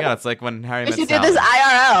 Oh my God, it's like when Harry met Sally. Sally. You do this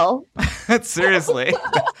IRL. Seriously.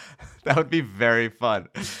 That would be very fun.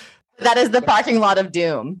 That is the parking lot of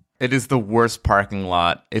doom. It is the worst parking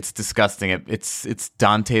lot. It's disgusting. It's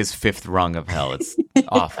Dante's fifth rung of hell. It's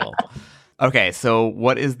awful. Okay, so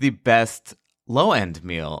what is the best low-end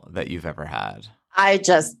meal that you've ever had? I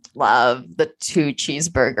just love the 2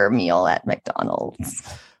 cheeseburger meal at McDonald's.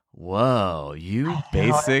 Whoa, you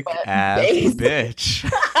basic ass bitch.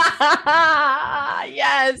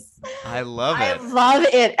 Yes. I love it. I love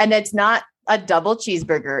it. And it's not a double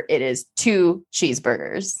cheeseburger. It is 2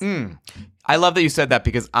 cheeseburgers. I love that you said that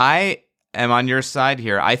because I am on your side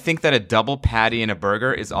here. I think that a double patty in a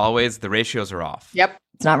burger is always, the ratios are off. Yep.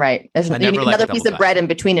 It's not right. You need another piece of bread in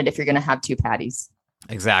between it if you're going to have 2 patties.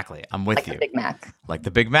 Exactly. I'm with you. Like the Big Mac. Like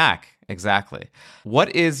the Big Mac. Exactly.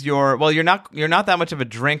 What is your, well, you're not that much of a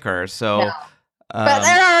drinker, so. No. But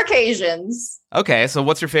there are occasions. Okay. So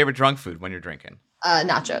what's your favorite drunk food when you're drinking?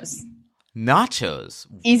 Nachos. Nachos.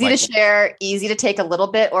 Easy to share, easy to take a little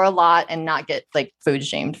bit or a lot and not get like food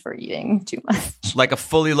shamed for eating too much. Like a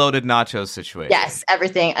fully loaded nachos situation. Yes,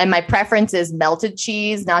 everything. And my preference is melted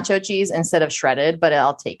cheese, nacho cheese instead of shredded, but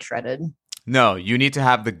I'll take shredded. No, you need to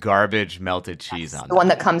have the garbage melted cheese on the one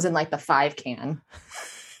that comes in like the 5 can.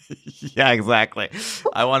 Yeah, exactly.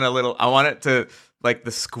 I want it to like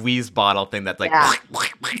the squeeze bottle thing that's like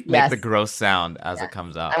make the gross sound as it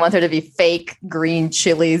comes out. I want there to be fake green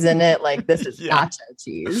chilies in it. Like this is nacho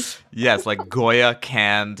cheese. Yes, like Goya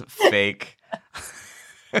canned fake.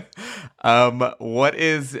 What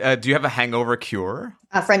is, do you have a hangover cure?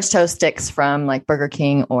 French toast sticks from like Burger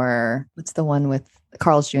King, or what's the one with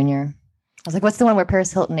Carl's Jr.? I was like, what's the one where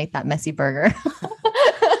Paris Hilton ate that messy burger?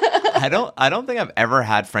 I don't think I've ever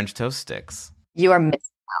had French toast sticks. You are missing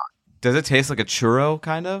out. Does it taste like a churro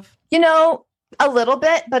kind of? You know, a little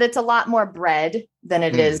bit, but it's a lot more bread than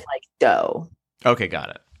it is like dough. Okay, got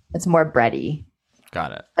it. It's more bready.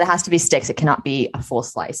 Got it. But it has to be sticks. It cannot be a full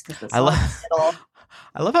slice. I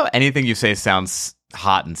love how anything you say sounds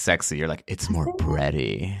hot and sexy. You're like, it's more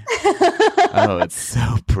bready. Oh, it's so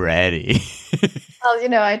bready. Well, you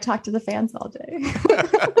know, I talk to the fans all day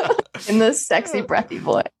in this sexy, breathy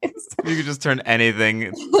voice. You could just turn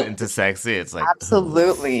anything into sexy. It's like,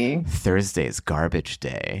 absolutely. Thursday's garbage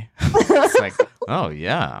day. It's like, oh,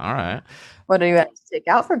 yeah. All right. What do you have to take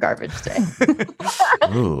out for garbage day?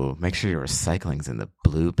 Ooh, make sure your recycling's in the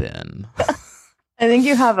blue bin. I think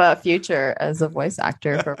you have a future as a voice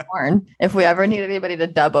actor for porn. If we ever need anybody to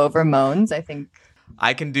dub over moans, I think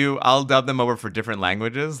I'll dub them over for different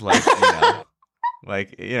languages, like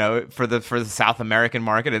for the South American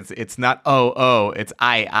market, it's not it's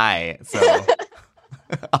I. So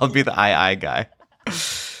I'll be the I guy.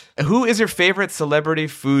 Who is your favorite celebrity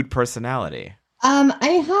food personality?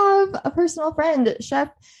 I have a personal friend, chef.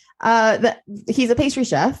 He's a pastry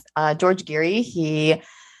chef, George Geary. He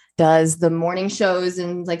does the morning shows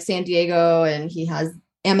in like San Diego, and he has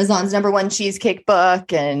Amazon's #1 cheesecake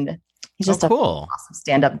book, and He's just cool. awesome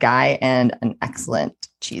stand-up guy and an excellent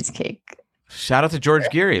cheesecake. Shout out to George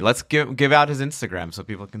Geary. Let's give out his Instagram so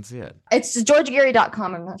people can see it. It's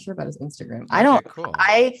georgegeary.com. I'm not sure about his Instagram. Cool.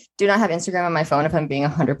 I do not have Instagram on my phone if I'm being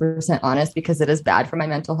 100% honest because it is bad for my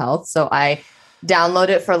mental health. So I download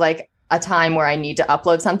it for like a time where I need to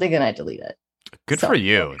upload something and I delete it. Good for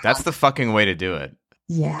you. That's the fucking way to do it.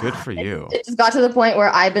 Yeah. Good for you. It just got to the point where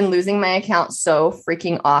I've been losing my account so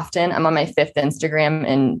freaking often. I'm on my 5th Instagram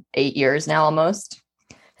in 8 years now almost.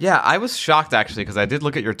 Yeah, I was shocked actually because I did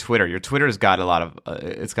look at your Twitter. Your Twitter's got a lot of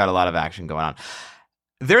it's got a lot of action going on.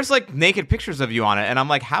 There's like naked pictures of you on it, and I'm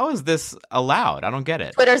like, how is this allowed? I don't get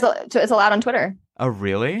it. It's allowed on Twitter. Oh,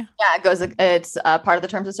 really? Yeah, it's part of the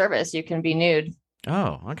terms of service. You can be nude.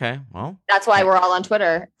 Oh, okay. Well, that's why we're all on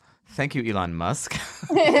Twitter. Thank you, Elon Musk.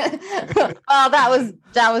 Well, that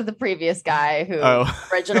was the previous guy who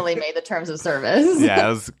originally made the terms of service. Yeah, it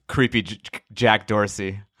was creepy Jack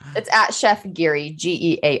Dorsey. It's at Chef Geary,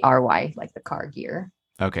 Geary, like the car gear.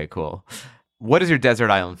 Okay, cool. What is your desert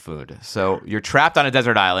island food? So you're trapped on a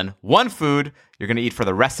desert island. One food you're going to eat for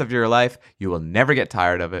the rest of your life. You will never get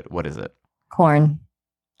tired of it. What is it? Corn.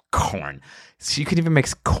 Corn. So you can even make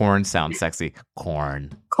corn sound sexy.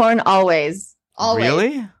 Corn. Corn always. Always.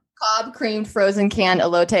 Really? Cob, creamed, frozen, canned,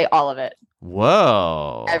 elote, all of it.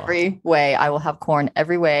 Whoa. Every way. I will have corn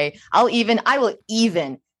every way. I will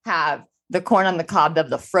even have the corn on the cob of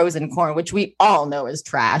the frozen corn, which we all know is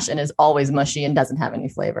trash and is always mushy and doesn't have any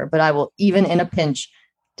flavor. But I will, even in a pinch,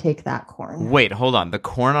 take that corn. Wait, hold on. The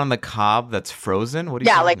corn on the cob that's frozen? What are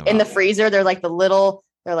you talking about? In the freezer, they're like little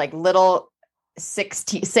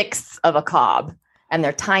sixths of a cob. And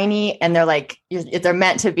they're tiny and they're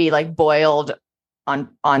meant to be like boiled on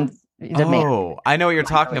Oh, I know what you're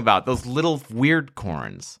talking about. Those little weird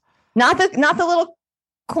corns. Not the little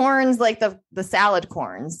corns like the salad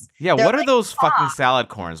corns. Yeah, what are those fucking salad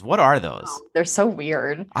corns? What are those? Oh, they're so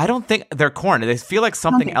weird. I don't think they're corn. They feel like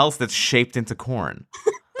something else that's shaped into corn.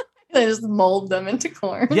 They just mold them into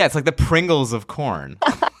corn. Yeah, it's like the Pringles of corn.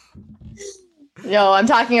 No, I'm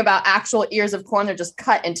talking about actual ears of corn. They're just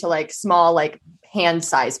cut into like small, like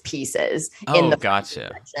hand-sized pieces in the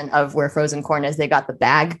section of where frozen corn is. They got the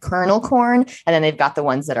bag kernel corn, and then they've got the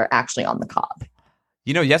ones that are actually on the cob.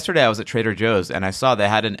 You know, yesterday I was at Trader Joe's and I saw they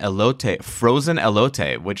had an elote, frozen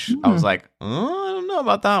elote, which I was like, I don't know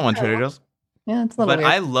about that one, Trader Joe's. Yeah, it's a little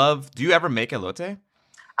weird. Do you ever make elote?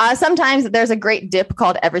 Sometimes there's a great dip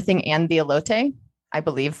called Everything and the Elote, I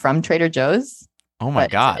believe, from Trader Joe's. Oh my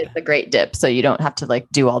God. It's a great dip, so you don't have to like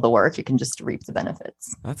do all the work. You can just reap the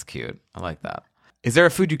benefits. That's cute. I like that. Is there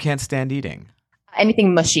a food you can't stand eating?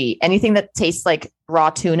 Anything mushy, anything that tastes like raw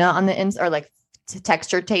tuna on the ends or like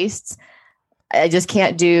texture tastes. I just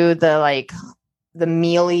can't do the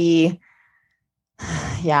mealy.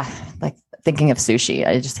 Yeah, like thinking of sushi.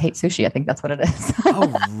 I just hate sushi. I think that's what it is.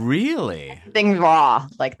 Oh, really? Thing raw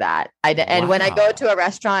like that. And when I go to a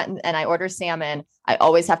restaurant and I order salmon, I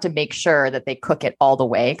always have to make sure that they cook it all the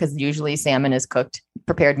way because usually salmon is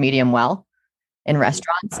prepared medium well in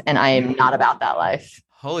restaurants, and I am not about that life.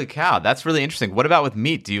 Holy cow, that's really interesting. What about with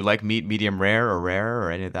meat? Do you like meat medium rare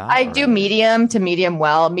or any of that? I do medium to medium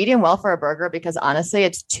well for a burger because honestly,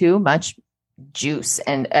 it's too much juice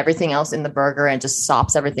and everything else in the burger and just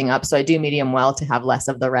sops everything up. So I do medium well to have less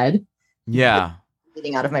of the red. Yeah.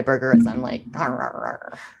 Eating out of my burger as I'm like, rawr, rawr,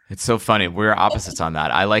 rawr. It's so funny. We're opposites on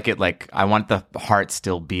that. I like it like I want the heart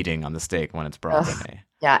still beating on the steak when it's brought to me.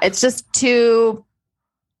 Yeah, it's just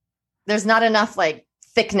there's not enough like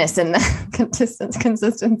thickness in the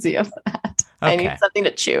consistency of that. Okay. I need something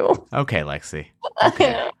to chew. Okay, Lexi.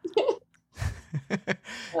 Okay.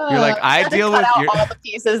 You're like, I deal with all the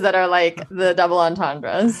pieces that are like the double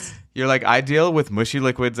entendres. You're like, I deal with mushy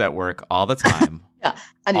liquids at work all the time. Yeah.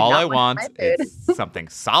 All I want is something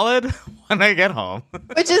solid when I get home.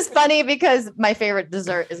 Which is funny because my favorite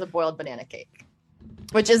dessert is a boiled banana cake,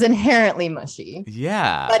 which is inherently mushy.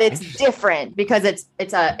 Yeah. But it's different because it's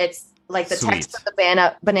like the Sweet. texture of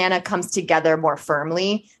the banana comes together more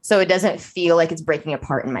firmly. So it doesn't feel like it's breaking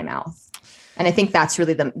apart in my mouth. And I think that's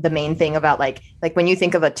really the main thing about like when you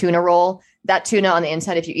think of a tuna roll, that tuna on the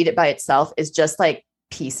inside, if you eat it by itself, is just like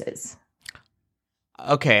pieces.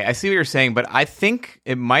 Okay, I see what you're saying, but I think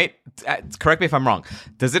it might. Correct me if I'm wrong.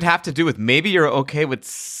 Does it have to do with maybe you're okay with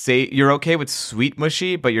sweet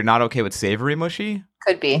mushy, but you're not okay with savory mushy?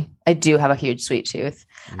 Could be. I do have a huge sweet tooth.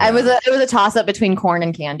 Yeah. It was a toss up between corn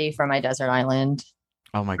and candy for my desert island.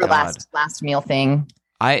 Oh my God! Last meal thing.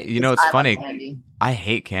 It's funny. I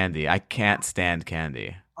hate candy. I can't stand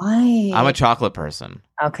candy. Why? I'm a chocolate person.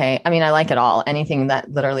 Okay, I mean I like it all. Anything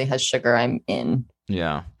that literally has sugar, I'm in.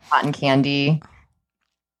 Yeah. Cotton candy.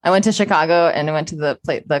 I went to Chicago and I went to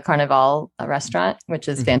the Carnival restaurant, which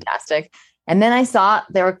is fantastic. And then I saw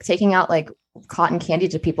they were taking out like cotton candy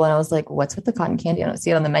to people. And I was like, what's with the cotton candy? I don't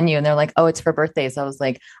see it on the menu. And they're like, oh, it's for birthdays. I was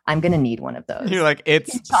like, I'm going to need one of those. You're like,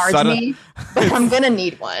 it's charge me, but I'm going to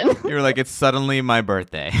need one. You're like, it's suddenly my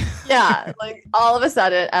birthday. Yeah. Like all of a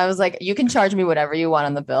sudden I was like, you can charge me whatever you want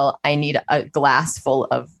on the bill. I need a glass full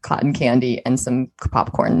of cotton candy and some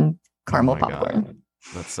popcorn, caramel popcorn. God.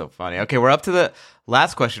 That's so funny. Okay, we're up to the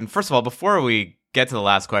last question. First of all, before we get to the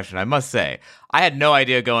last question, I must say, I had no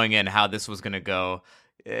idea going in how this was going to go.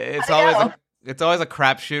 It's always a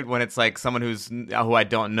crapshoot when it's like someone who I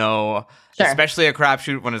don't know, especially a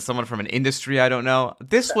crapshoot when it's someone from an industry I don't know.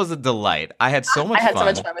 This was a delight. I had so much fun. I had so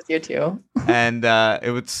much fun with you too. And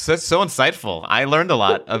it was so insightful. I learned a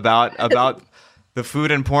lot about the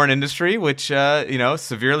food and porn industry, which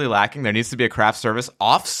severely lacking. There needs to be a craft service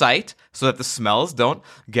off-site so that the smells don't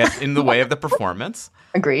get in the way of the performance.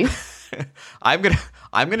 Agree. I'm gonna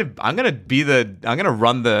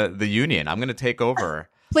run the union. I'm gonna take over.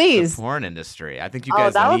 Please. The porn industry. I think you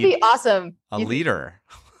guys that would be awesome. A leader.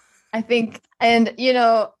 I think, and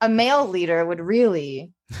a male leader would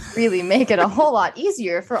really, really make it a whole lot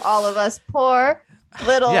easier for all of us poor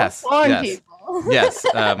little porn people. Yes.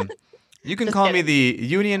 You can call me the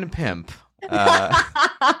union pimp. Hilarious.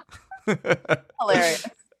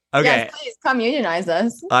 Okay. Yes, please come unionize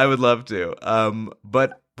us. I would love to.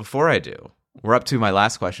 But before I do, we're up to my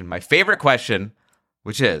last question, my favorite question,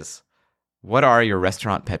 which is, what are your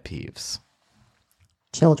restaurant pet peeves?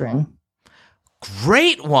 Children.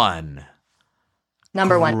 Great one.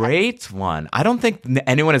 Number one. Great one. I don't think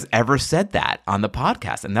anyone has ever said that on the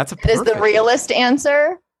podcast, and that's It is the realist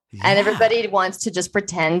answer. Yeah. And everybody wants to just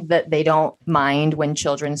pretend that they don't mind when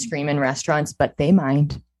children scream in restaurants, but they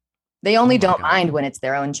mind. They only don't mind when it's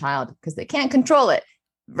their own child because they can't control it.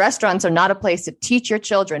 Restaurants are not a place to teach your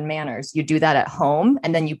children manners. You do that at home,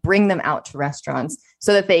 and then you bring them out to restaurants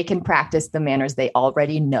so that they can practice the manners they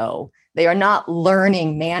already know. They are not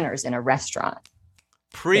learning manners in a restaurant.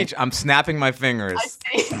 Preach. I'm snapping my fingers.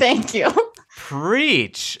 Thank you.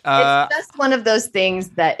 Preach. It's just one of those things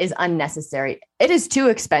that is unnecessary. It is too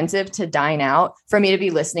expensive to dine out for me to be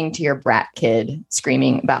listening to your brat kid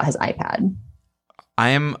screaming about his iPad. I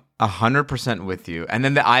am 100% with you. And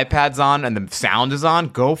then the iPad's on and the sound is on.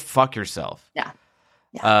 Go fuck yourself. Yeah.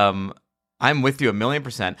 I'm with you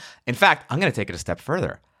 1,000,000%. In fact, I'm going to take it a step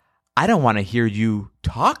further. I don't want to hear you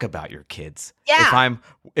talk about your kids. Yeah.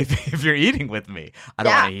 If you're eating with me, I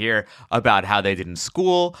don't want to hear about how they did in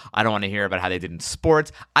school. I don't want to hear about how they did in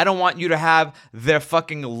sports. I don't want you to have their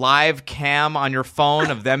fucking live cam on your phone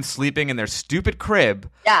of them sleeping in their stupid crib.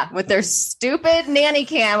 Yeah, with their stupid nanny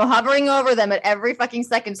cam hovering over them at every fucking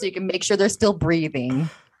second so you can make sure they're still breathing.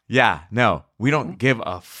 Yeah, no, we don't give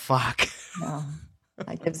a fuck. No.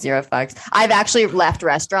 I give zero fucks. I've actually left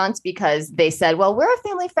restaurants because they said, well, we're a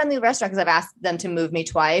family-friendly restaurant, because I've asked them to move me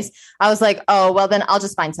twice. I was like, oh, well, then I'll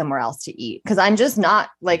just find somewhere else to eat, because I'm just not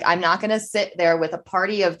I'm not going to sit there with a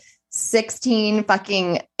party of 16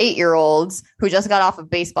 fucking 8-year-olds who just got off of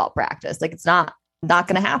baseball practice. Like, it's not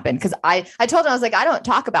going to happen, because I told them, I was like, I don't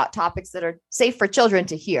talk about topics that are safe for children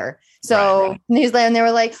to hear. So and they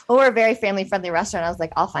were like, oh, we're a very family-friendly restaurant. I was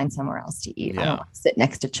like, I'll find somewhere else to eat. I don't want to sit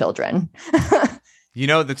next to children.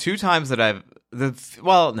 The two times that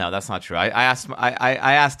no, that's not true. I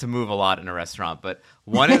asked to move a lot in a restaurant, but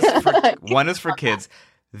one is for kids.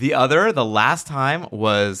 The last time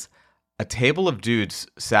was a table of dudes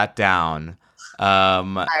sat down. I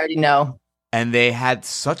already know. And they had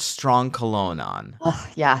such strong cologne on.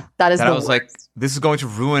 Yeah, that is. That I was like, this is going to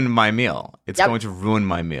ruin my meal. It's going to ruin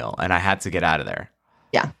my meal, and I had to get out of there.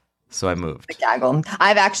 Yeah. So I moved. The gaggle.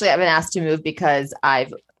 I've been asked to move because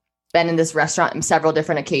I've been in this restaurant on several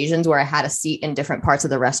different occasions where I had a seat in different parts of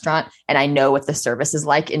the restaurant, and I know what the service is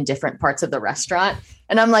like in different parts of the restaurant.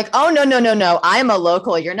 And I'm like, oh, no. I'm a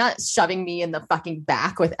local. You're not shoving me in the fucking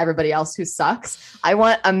back with everybody else who sucks. I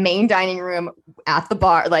want a main dining room at the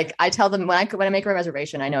bar. Like, I tell them when I make a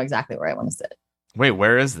reservation, I know exactly where I want to sit. Wait,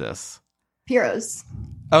 where is this? Piero's.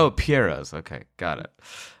 Oh, Piero's. Okay. Got it.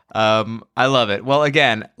 I love it. Well,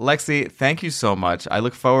 again, Lexi, thank you so much. I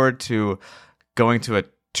look forward to going to a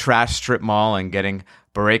trash strip mall and getting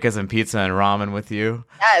barekas and pizza and ramen with you.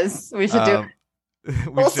 Yes, we should do it.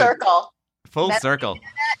 Full circle. Full circle.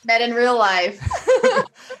 Met in real life.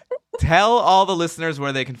 Tell all the listeners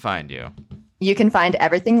where they can find you. You can find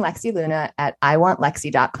everything Lexi Luna at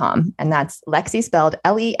iwantlexi.com. And that's Lexi spelled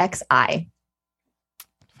Lexi.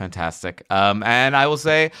 Fantastic. And I will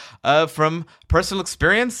say, from personal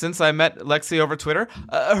experience, since I met Lexi over Twitter,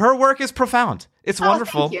 her work is profound. It's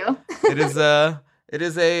wonderful. Thank you. It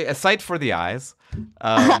is a sight for the eyes.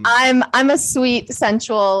 I'm a sweet,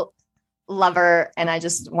 sensual lover, and I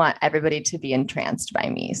just want everybody to be entranced by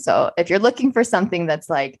me. So if you're looking for something that's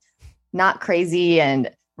like not crazy and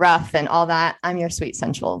rough and all that, I'm your sweet,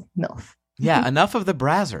 sensual MILF. Yeah, enough of the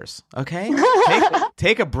brazzers, okay?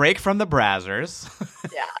 Take a break from the brazzers.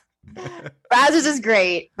 Yeah. Brazzers is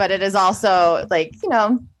great, but it is also like,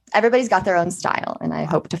 everybody's got their own style, and I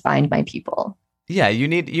hope to find my people. Yeah, you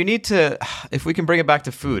need to, if we can bring it back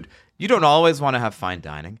to food, you don't always want to have fine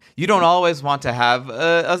dining. You don't always want to have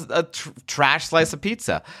a trash slice of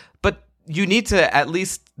pizza, but you need to at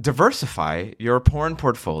least diversify your porn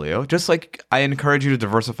portfolio, just like I encourage you to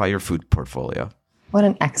diversify your food portfolio. What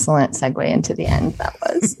an excellent segue into the end that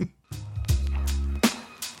was.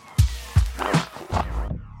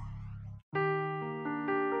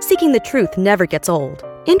 Seeking the truth never gets old.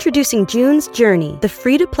 Introducing June's Journey, the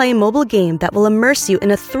free-to-play mobile game that will immerse you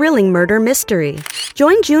in a thrilling murder mystery.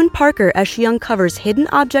 Join June Parker as she uncovers hidden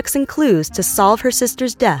objects and clues to solve her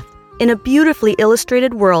sister's death in a beautifully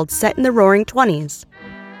illustrated world set in the Roaring 20s.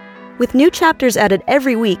 With new chapters added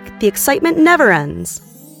every week, the excitement never ends.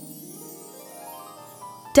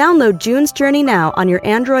 Download June's Journey now on your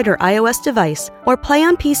Android or iOS device, or play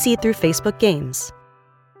on PC through Facebook Games.